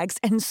leather bags,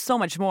 and so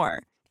much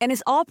more. And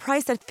is all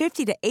priced at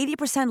 50 to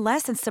 80%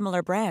 less than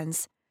similar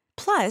brands.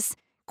 Plus,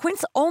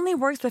 Quince only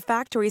works with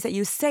factories that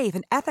use safe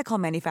and ethical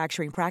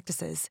manufacturing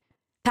practices.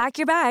 Pack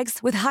your bags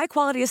with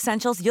high-quality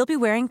essentials you'll be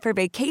wearing for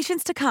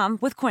vacations to come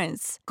with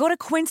Quince. Go to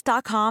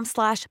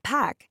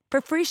quince.com/pack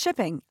for free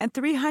shipping and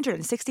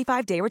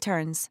 365-day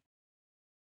returns.